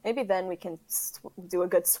 Maybe then we can do a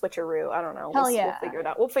good switcheroo. I don't know. Hell yeah. We'll figure it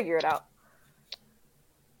out. We'll figure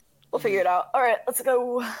it out. All right, let's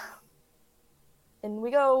go. And we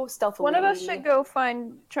go stealthily. One of us should go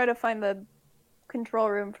try to find the control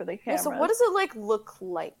room for the camera. Yeah, so what does it look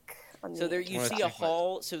like? So there you see a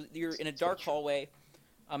hall. So you're in a dark hallway,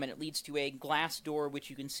 and it leads to a glass door, which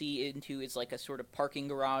you can see into is like a sort of parking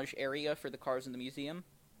garage area for the cars in the museum,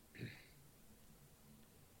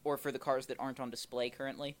 or for the cars that aren't on display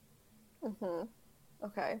currently.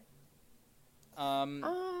 Okay. All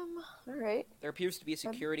right. There appears to be a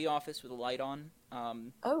security office with a light on.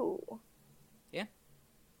 Oh. Yeah.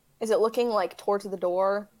 Is it looking like towards the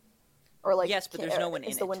door, or like? Yes, but there's no one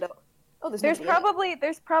is in the it. window? Oh, there's There's nobody in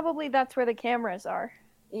it. probably that's where the cameras are.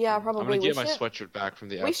 Yeah, I'm probably. gonna We get my should- sweatshirt back from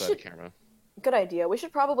the we outside should- camera. Good idea. We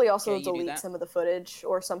should probably also Yeah, you do delete that. some of the footage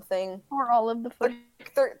or something. Or all of the footage.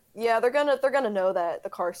 They're gonna know that the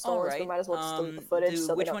car's stolen, so we Alright, might as well just delete the footage so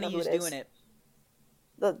they which don't one know of who you's it is. doing it?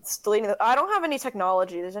 Deleting the. I don't have any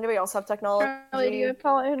technology. Does anybody else have technology? Charlie, do you have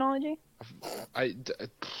technology?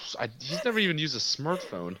 He's never even used a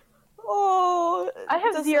smartphone. Oh, I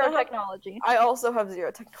have does zero it have- technology. I also have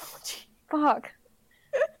zero technology. Fuck.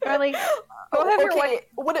 Charlie, go have your okay.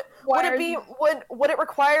 Would it be wires- would it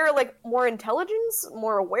require like more intelligence,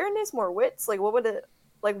 more awareness, more wits? Like what would it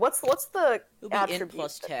like? What's the It'll be attribute? int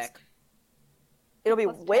plus tech. It'll be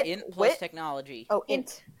Plus wit. Int plus wit. technology. Oh,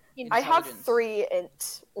 int. Int. I have Intelligence. 3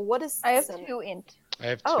 int. What is? I have sen- 2 int. I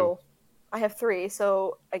have 2. Oh, I have 3.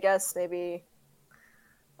 So I guess maybe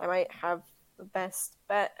I might have the best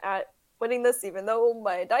bet at winning this, even though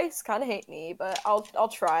my dice kind of hate me. But I'll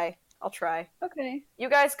try. I'll try. Okay. You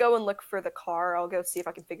guys go and look for the car. I'll go see if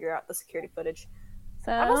I can figure out the security footage.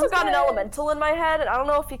 Sounds I've also got an good. elemental in my head, and I don't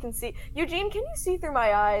know if you can see. Eugene, can you see through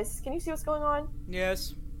my eyes? Can you see what's going on?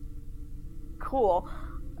 Yes. Cool.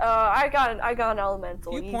 I got an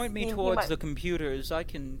elemental. If you point me towards the computers, I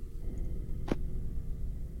can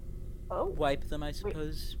Oh, wipe them, I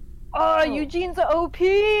suppose. Oh, Eugene's a OP!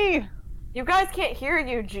 you guys can't hear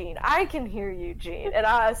Eugene. I can hear Eugene, and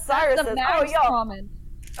Cyrus That's says, a "Oh, nice y'all." comment.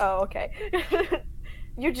 Oh, okay.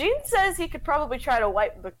 Eugene says he could probably try to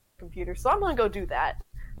wipe the computer, so I'm gonna go do that.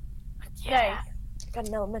 Yeah, I got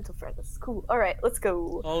an elemental friend. This is cool. All right, let's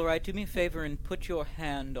go. Alright, do me a favor and put your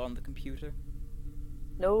hand on the computer.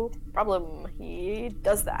 No problem. He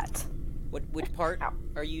does that. Which part Ow.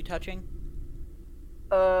 are you touching?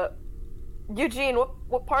 Eugene,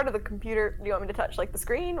 what part of the computer do you want me to touch? Like the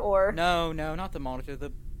screen or? No, not the monitor,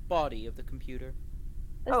 the body of the computer.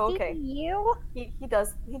 Oh, okay. You? He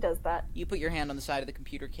does that. You put your hand on the side of the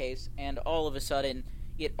computer case, and all of a sudden,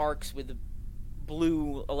 it arcs with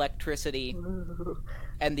blue electricity,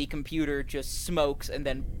 and the computer just smokes, and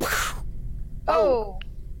then Oh.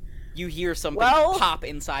 you hear something Well- pop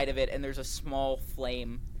inside of it, and there's a small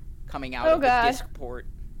flame coming out Oh, of the God. disk port.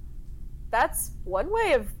 That's one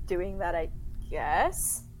way of doing that, I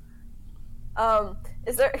guess.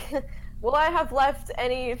 Is there? Will I have left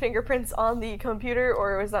any fingerprints on the computer,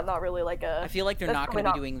 or is that not really like a? I feel like they're That's not probably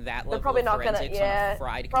going to be not- doing that They're level probably of not gonna. forensics on Yeah, a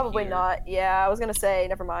fried probably computer. not. Yeah, I was gonna say.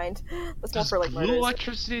 Never mind. That's more Does for like blue murders.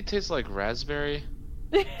 electricity taste like raspberry?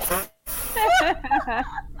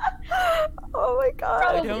 Oh my god.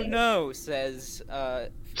 I Probably. don't know, says Oh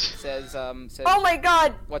my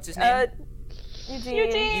god. what's his name? Eugene.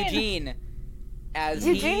 Eugene! Eugene. As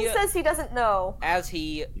Eugene he says he doesn't know. as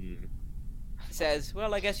he Hmm. says,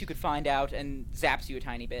 well, I guess you could find out, and zaps you a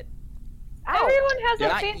tiny bit. Ow. Everyone has Yeah, a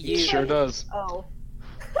not fancy you. Sure friend. does. Oh.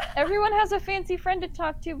 Everyone has a fancy friend to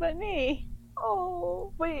talk to but me.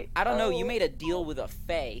 Oh. Wait. I don't know, you oh. made a deal with a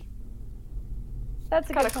fae. That's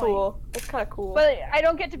a Kind good of point. cool. It's kind of cool. But I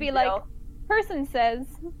don't get to be You like, know? person says,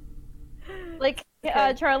 like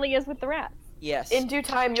Okay. Charlie is with the rats. Yes. In due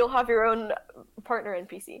time, you'll have your own partner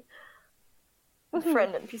NPC.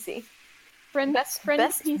 Friend NPC. Friend, Best friend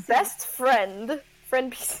best PC. best friend.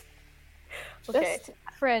 Friend PC. Okay. Best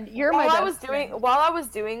friend. You're my While best friend. while I was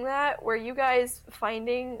doing that, were you guys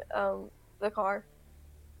finding the car?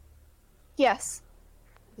 Yes.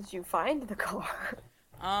 Did you find the car?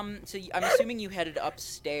 So I'm assuming you headed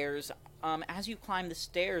upstairs. As you climb the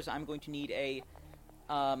stairs, I'm going to need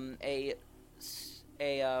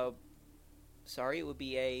sorry, it would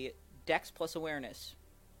be a Dex plus awareness.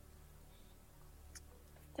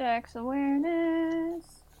 Dex awareness.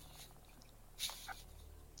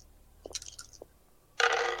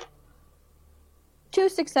 Two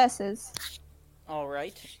successes. All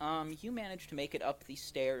right. You managed to make it up the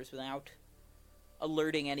stairs without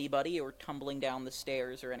alerting anybody or tumbling down the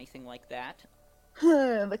stairs or anything like that.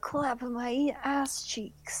 The clap of my ass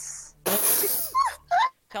cheeks.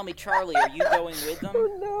 Tell me, Charlie, are you going with them?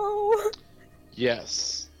 Oh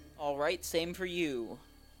Yes. All right, same for you.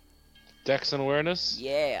 Dex and awareness?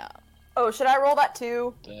 Yeah. no! Oh, should I roll that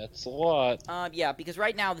too? That's a lot. Yeah, because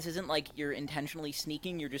right now this isn't like you're intentionally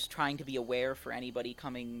sneaking, you're just trying to be aware for anybody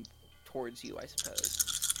coming towards you, I suppose.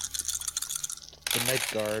 The night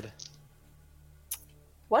guard.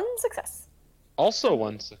 1 success. Also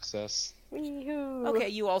one success. Wee-hoo. Okay,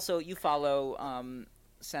 you follow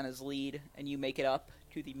Senna's lead, and you make it up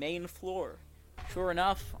to the main floor. Sure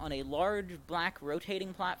enough, on a large black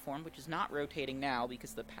rotating platform, which is not rotating now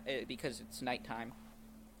because because it's nighttime,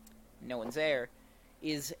 no one's there,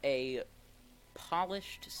 is a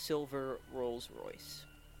polished silver Rolls Royce.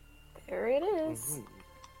 There it is.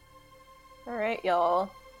 Mm-hmm. Alright, y'all.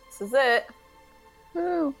 This is it.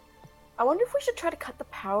 Woo. I wonder if we should try to cut the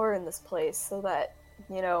power in this place so that,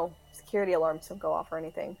 you know, security alarms don't go off or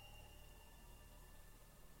anything.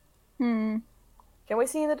 Can we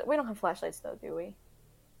see in the... We don't have flashlights though, do we?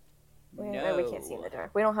 No. We can't see in the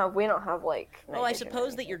dark. We don't have like... Well, night I vision or suppose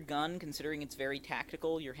that anything. your gun, considering it's very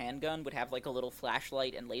tactical, your handgun would have like a little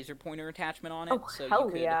flashlight and laser pointer attachment on it, Oh, so hell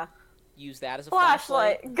you could yeah. use that as a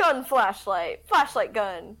Flashlight! Gun flashlight! Flashlight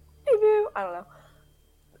gun! Boo-boo! I don't know.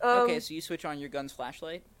 Okay, so you switch on your gun's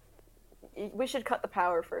flashlight? We should cut the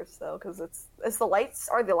power first, though, because it's the lights...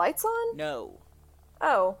 Are the lights on? No.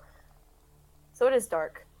 Oh. So it is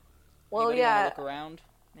dark. Well, Anybody yeah. wanna look around,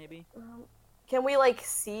 maybe? Can we, like,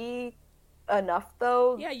 see enough,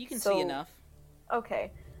 though? Yeah, you can So- see enough.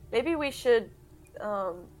 Okay. Maybe we should,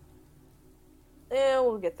 we'll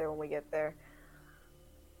get there when we get there.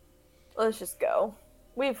 Let's just go.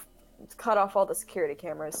 We've cut off all the security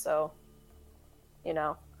cameras, so... You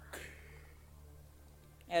know.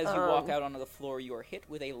 As you walk out onto the floor, you are hit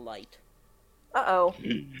with a light. Uh-oh.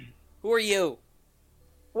 Who are you?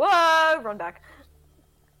 Whoa! Run back.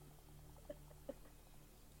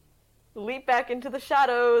 Leap back into the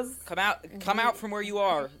shadows. Come out from where you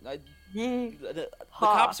are. Yee. The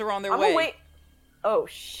Ha. cops are on their I'm way. gonna wait. Oh,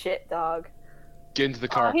 shit, dog. Get into the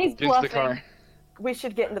car. he's Get into the bluffing. car. We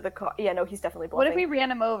should get into the car. Yeah, no, he's definitely What bluffing. if we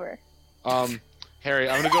ran him over? Harry,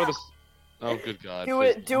 I'm gonna go to the... Oh, good God. Do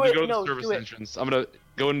please. it, do I'm gonna it, go to no, the service do it. entrance. I'm gonna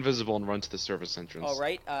go invisible and run to the service entrance. All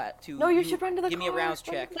right. No, you should run to the Give me a car. rouse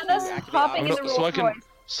check Let to us activate hopping in the obfuscate. So I Rolls can- Royce.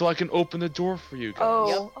 So I can open the door for you guys. Oh,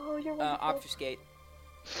 Yep. oh, you're wonderful. Obfuscate.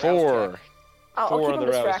 4. I'll four keep on him the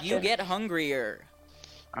rouse. distracted. You get hungrier.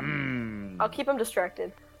 I'll keep him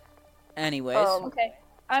distracted. Anyways, Okay.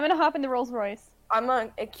 I'm gonna hop in the Rolls Royce. I'm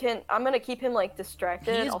gonna keep him like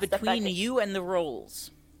distracted. he is I'll step back between and- you and the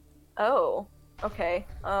rolls. Oh, okay.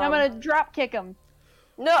 I'm gonna drop kick him.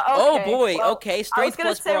 No. Okay. Oh boy. well, Okay. I was Strength gonna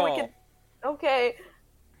plus say brawl. we could. Okay.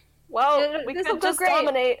 Well, we This'll could go just great.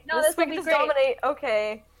 dominate. No, we this'll could be just great. dominate.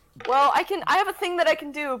 Okay. Well, I have a thing that I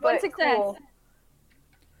can do, but One success. cool.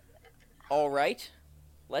 All right.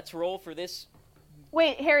 Let's roll for this.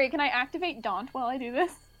 Wait, Harry, can I activate Daunt while I do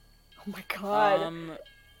this? Oh my god.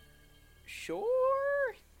 Sure.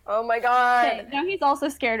 Oh my Okay, god. now he's also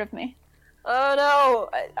scared of me. Oh no.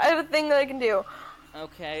 I have a thing that I can do.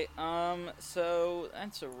 Okay. So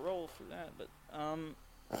that's a roll for that, but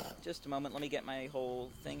just a moment. Let me get my whole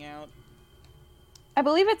thing out. I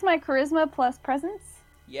believe it's my charisma plus presence.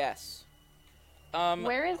 Yes.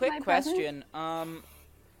 Where is quick my presence? question.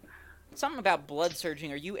 Something about blood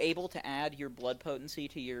surging. Are you able to add your blood potency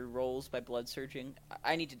to your rolls by blood surging?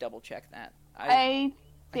 I need to double check that. I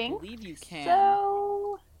think believe you can.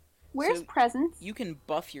 so. Where's So- presence? You can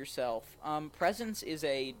buff yourself. Presence is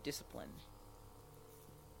a discipline.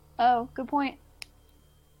 Oh, good point.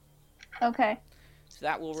 Okay, So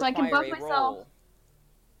that will So I can require buff a myself. roll.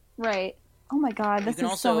 right. Oh my god, this can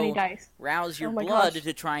is so many also- dice. Rouse your Oh my blood gosh.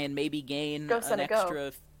 to try and maybe gain Go, an Senna, go.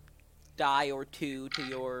 extra die or two to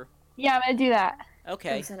your... Yeah, I'm gonna do that.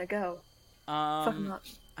 Okay. Go, Senna, go. Fuck him up.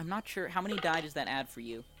 I'm not sure. How many die does that add for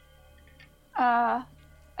you? I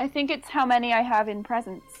think it's how many I have in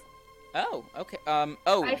presence. Oh, okay. I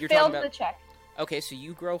you're failed talking about... the check. Okay, so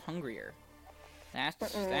you grow hungrier. That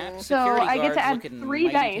Mm-mm. So security I get to guard's add looking 3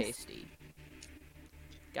 mighty dice. tasty.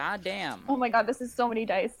 God damn. Oh my god, this is so many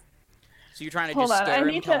dice. So you're trying to Hold just on, stare I him,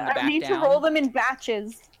 need tell to him to back I need down? to roll them in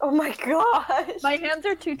batches. Oh my gosh. My hands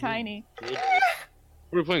are too tiny.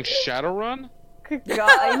 We're playing Shadowrun? Good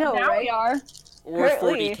god, I know, now right? we are. Or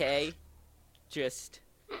Apparently. 40k. Just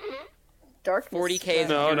Darkness. 40k is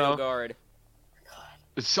No, Imperial no. Guard.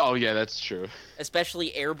 Oh yeah, that's true.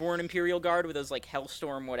 Especially airborne Imperial Guard with those like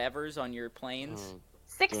Hellstorm whatevers on your planes. Oh,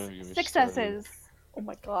 6 Don't get me successes Oh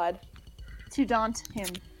my god. to daunt him.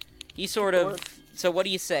 He sort of... So what do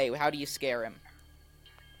you say? How do you scare him?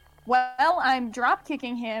 Well, I'm drop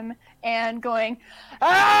kicking him and going,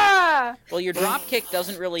 ah! Well, your drop kick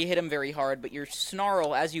doesn't really hit him very hard, but your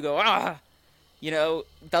snarl as you go, ah! You know,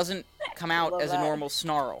 doesn't come out Love as a that. normal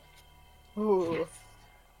snarl. Ooh.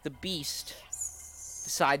 The beast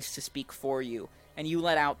decides to speak for you, and you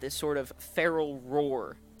let out this sort of feral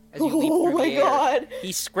roar as you leap Oh through my the air. god.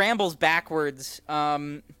 He scrambles backwards.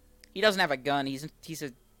 He doesn't have a gun. He's a he's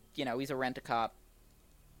a rent-a-cop.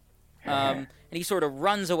 And he sort of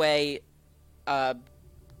runs away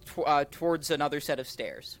towards another set of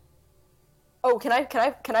stairs. Oh, can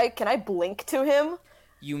I blink to him?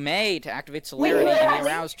 You may, to activate celerity, give me a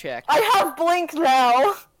rouse check. I have blink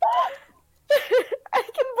now. I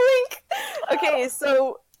can blink. Okay,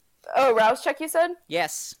 so rouse check you said?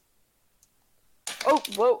 Yes. Oh,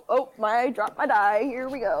 whoa, oh, I dropped my die. Here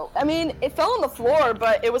we go. I mean, it fell on the floor,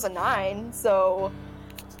 but it was a 9, so...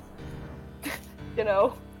 you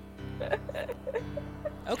know.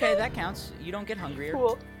 Okay, that counts. You don't get hungrier.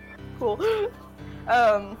 Cool. Cool.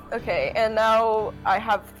 Okay, and now I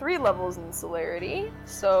have 3 levels in celerity,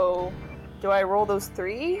 so... Do I roll those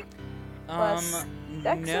 3? Plus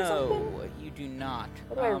Dex or no, something? you do not.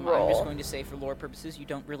 What do I I'm roll? just going to say for lore purposes, you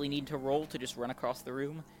don't really need to roll to just run across the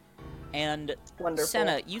room. And Wonderful.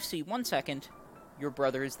 Senna, you see 1 second, your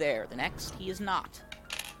brother is there. The next, he is not.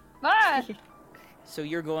 Ah! So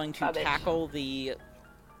you're going to Garbage. tackle the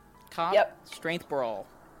cop. Yep. Strength brawl.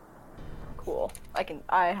 Cool.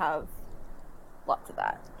 I have lots of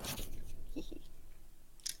that.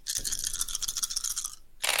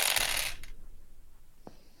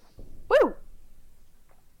 Woo!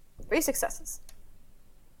 3 successes.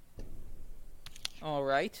 All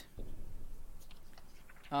right.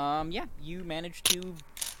 Yeah, you manage to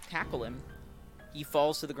tackle him. He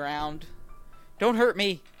falls to the ground. Don't hurt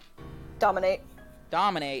me. Dominate.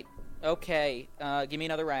 Dominate. Okay. Give me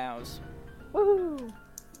another rouse. Woohoo!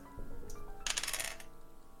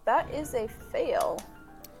 That is a fail.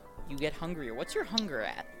 You get hungrier. What's your hunger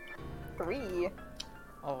at? 3.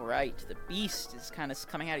 All right. The beast is kind of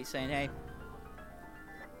coming out. He's saying, "Hey,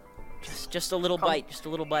 just a little Come. bite. Just a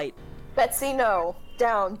little bite." Betsy, no.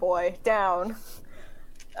 Down, boy. Down.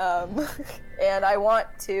 And I want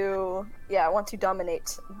to... Yeah, I want to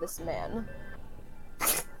dominate this man.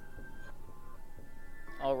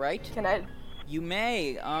 All right. Can I... You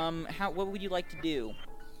may. What would you like to do?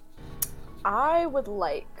 I would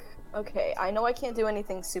like... Okay, I know I can't do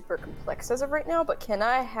anything super complex as of right now, but can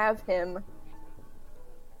I have him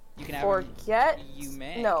You can have. forget... You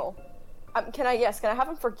may. No. Can I have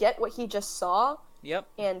him forget what he just saw Yep.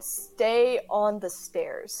 and stay on the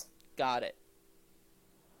stairs? Got it.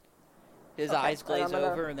 His Okay, eyes then glaze I'm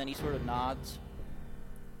gonna- over, and then he sort of nods.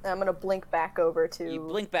 And I'm gonna blink back over to... You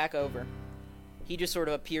blink back over. He just sort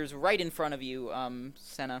of appears right in front of you,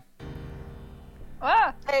 Senna.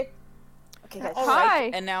 Ah! Hey! Okay, guys. All Hi.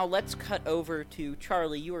 right, and now let's cut over to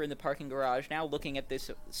Charlie. You are in the parking garage now, looking at this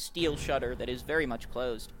steel shutter that is very much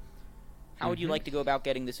closed. How would you like to go about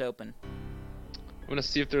getting this open? I'm gonna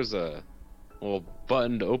see if there's a little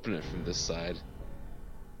button to open it from this side.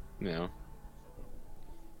 You know.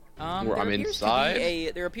 Where There I'm appears to be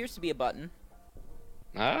inside? there appears to be a button.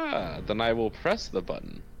 Then I will press the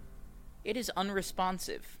button. It is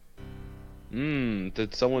unresponsive.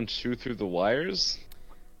 Did someone chew through the wires?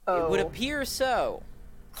 Oh. It would appear so.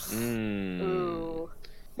 Ooh.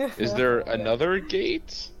 Is there another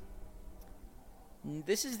gate?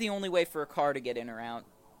 This is the only way for a car to get in or out.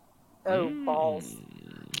 Oh, balls.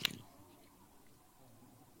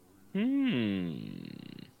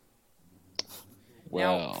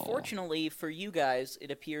 Well, Now, fortunately for you guys,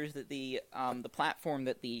 it appears that the platform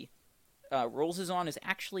that the Rolls is on is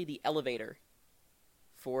actually the elevator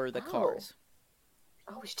for the Oh. cars.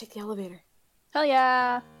 Oh, we should take the elevator. Hell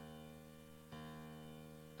yeah!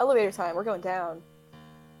 Elevator time, we're going down.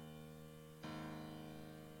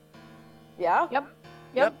 Yeah? Yep.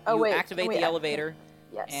 Yep. Oh, You wait, activate can we the act- elevator,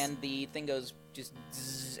 Yes. and the thing goes just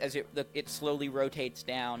zzz, as it slowly rotates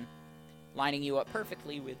down, lining you up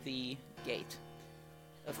perfectly with the gate.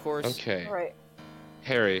 Of course. okay. Alright.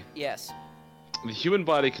 Harry, Yes. the human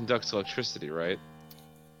body conducts electricity, right?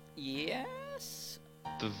 Yes.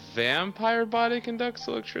 The vampire body conducts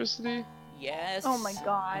electricity? Yes. Oh my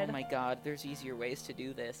god. Oh my god. There's easier ways to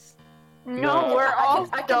do this. No, No. we're all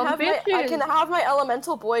I can dumb have bitches. I can have my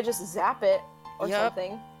elemental boy just zap it or Yep.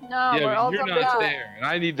 something. No, yeah, we're but all you're dumb not bitches. there, and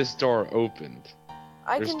I need this door opened.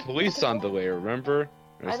 There's police on the way, remember?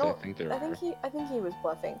 Or at least I think there I are. think he was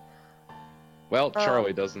bluffing. Well,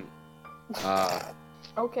 Charlie doesn't.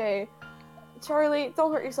 Okay. Charlie,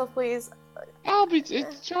 don't hurt yourself, please.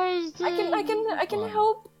 It's Charlie's. I can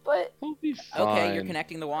help, but He'll be fine. Okay, you're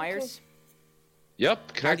connecting the wires. Yep,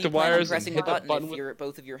 How connect do the you plan on wires and pressing hit the the button button if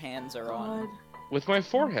both of your hands are on? God. with my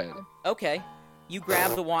forehead. Okay. You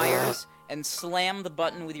grab the wires and slam the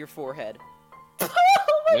button with your forehead. Oh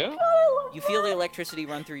my Yeah? god, I love You feel the electricity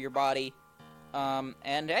run through your body.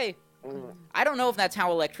 And hey, I don't know if that's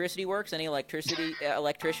how electricity works. Any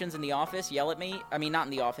electricians in the office yell at me. I mean, not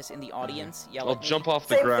in the office, in the audience yell I'll at me. jump off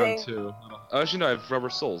the Same ground thing. too. Actually, no, I have rubber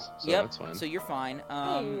soles, so Yep. that's fine. So you're fine.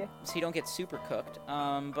 Hey. So you don't get super cooked.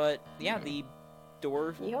 But yeah, the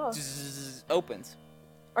door Yeah. opens.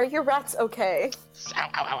 Are your rats okay? Ow,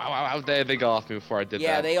 ow, ow, ow, ow. They got off me before I did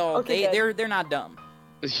Yeah, that. they all Okay, good. they're not dumb.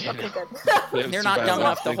 Yeah. Okay, good. They have They're some not bad dumb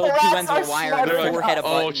enough to luck. hold The two rats ends of are a wire smarter and than forehead a us.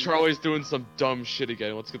 button. Oh, Charlie's doing some dumb shit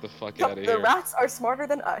again. Let's get the fuck out of The here. rats are smarter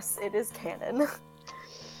than us. It is canon.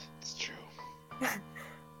 It's true.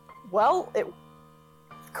 Well,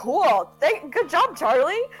 cool. Good job,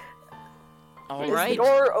 Charlie. All Is right. the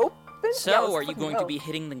door open? Yeah, So, let's are you fucking going go. to be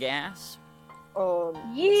hitting the gas?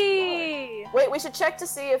 Yee! Wait, we should check to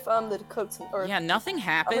see if the coat's or Yeah, nothing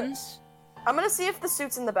happens. I'm gonna see if the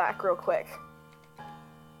suit's in the back real quick.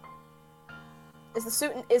 Is the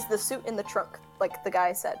suit in the trunk, like the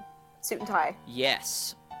guy said? Suit and tie.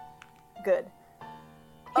 Yes. Good.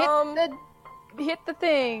 Hit the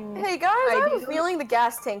thing. Hey guys, I have a do. feeling the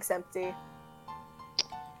gas tank's empty.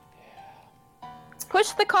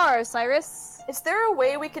 Push the car, Cyrus. Is there a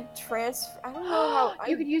way we could transfer? I don't know how.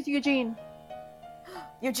 You could use Eugene.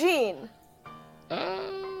 Eugene.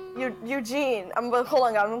 Eugene. Hold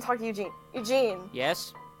on, I'm gonna talk to Eugene. Eugene,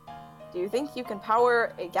 Yes? do you think you can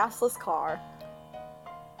power a gasless car?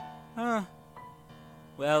 Huh.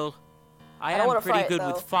 Well, I don't am wanna pretty fight, good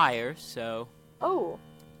though. with fire, so Oh.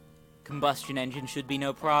 combustion engine should be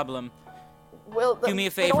no problem. Well, Do me a we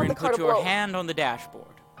don't favor want and the car put to your blow. hand on the dashboard.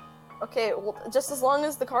 Okay, well, just as long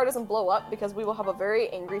as the car doesn't blow up, because we will have a very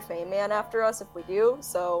angry Fame Man after us if we do.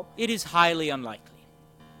 So, It is highly unlikely.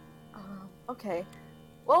 okay.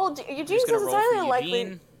 Well, I'm Eugene just says gonna it's roll highly for unlikely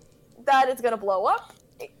Eugene. that it's gonna blow up.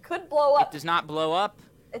 It could blow It up. does not blow up.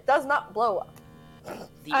 It does not blow up.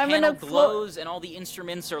 The I'm panel gonna glows, and all the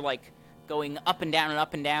instruments are like going up and down and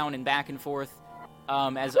up and down and back and forth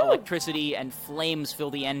as electricity and flames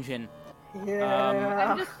fill the engine.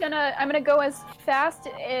 Yeah. I'm gonna go as fast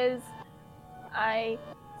as I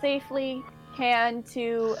safely can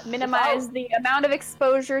to minimize the amount of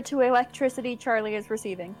exposure to electricity Charlie is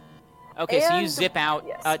receiving. Okay, so you And- zip out.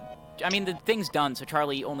 yes. I mean, the thing's done, so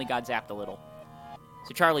Charlie only got zapped a little.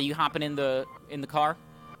 So Charlie, you hopping in the car?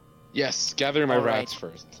 Yes, gather my All right. rats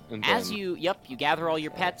first. And As then... you gather all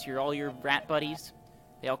your pets, all your rat buddies.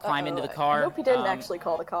 They all climb into the car. I hope he didn't actually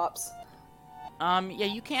call the cops. Yeah,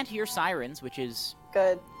 you can't hear sirens, which is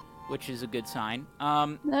Good. a good sign.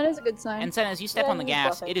 That is a good sign. And then as you step Yeah, on the he's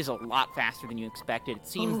gas, bluffing. it is a lot faster than you expected. It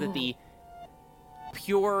seems that the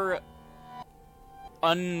pure,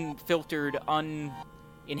 unfiltered,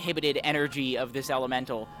 uninhibited energy of this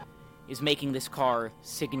elemental is making this car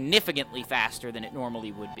significantly faster than it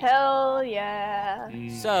normally would be. Hell yeah.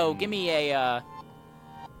 So, give me a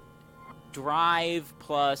drive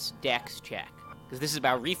plus dex check. Because this is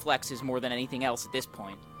about reflexes more than anything else at this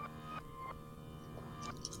point.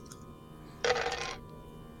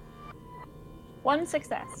 One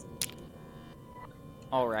success.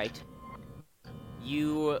 Alright.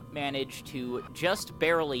 You manage to just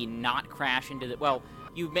barely not crash into the... Well,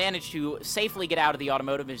 you manage to safely get out of the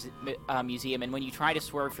automotive museum, and when you try to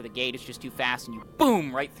swerve for the gate, it's just too fast, and you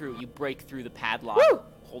boom right through. You break through the padlock, Woo!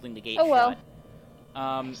 holding the gate Oh, well.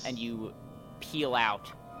 shut. And you peel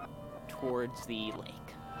out towards the lake.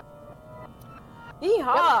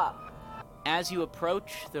 Yeehaw! As you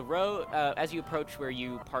approach the road, as you approach where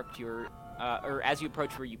you parked your, or as you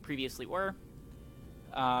approach where you previously were,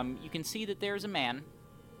 you can see that there's a man.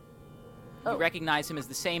 You Oh. recognize him as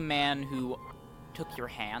the same man who took your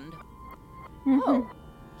hand. Oh.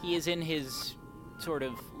 He is in his sort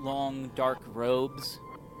of long, dark robes,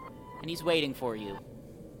 and he's waiting for you.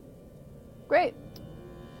 Great.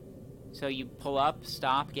 So you pull up,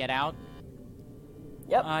 stop, get out.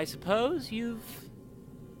 Yep. I suppose you've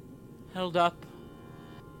held up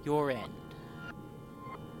your end.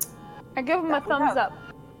 I give him a That we thumbs have. up.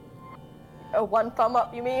 Oh, one thumb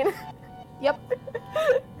up, you mean? Yep.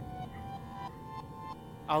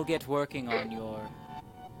 I'll get working on your...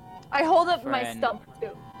 I hold up my Friend. stump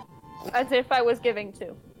too, as if I was giving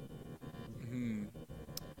to.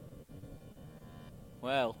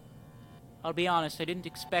 Well, I'll be honest, I didn't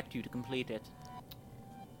expect you to complete it.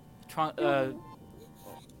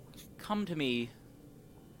 Come to me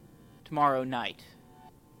tomorrow night.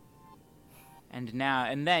 And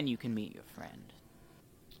then you can meet your friend.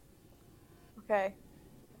 Okay.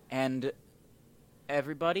 And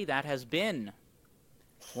everybody, that has been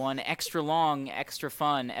one extra long, extra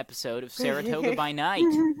fun episode of Saratoga by Night.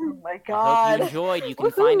 Oh my I hope god. you enjoyed. You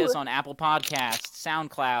can find us Woohoo! on Apple Podcasts,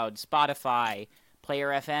 SoundCloud, Spotify, Player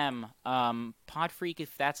FM, Podfreak,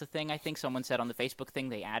 if that's a thing. I think someone said on the Facebook thing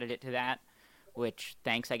they added it to that, which,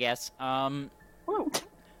 thanks, I guess. Woo.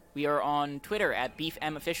 We are on Twitter at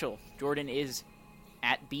BeefMOfficial. Jordan is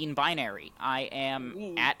at BeanBinary. I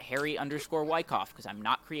am at Harry_Wyckoff, because I'm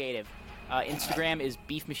not creative. Instagram is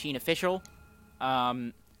Beef Machine Official.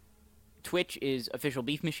 Twitch is Official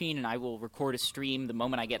Beef Machine, and I will record a stream the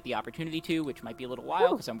moment I get the opportunity to, which might be a little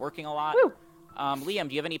while, because I'm working a lot. Woo. Liam,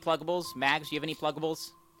 do you have any pluggables? Mags, do you have any pluggables?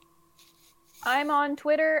 I'm on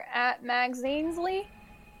Twitter at Mags Ainsley,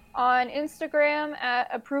 on Instagram at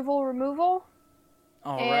Approval Removal,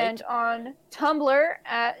 All and right. on Tumblr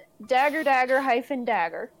at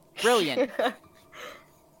dagger-dagger-dagger. Brilliant.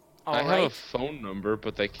 All I have a right. phone number,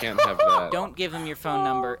 but they can't have that. Don't give them your phone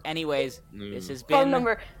number. Anyways, No. this has Phone been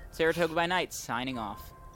number. Saratoga by Night signing off.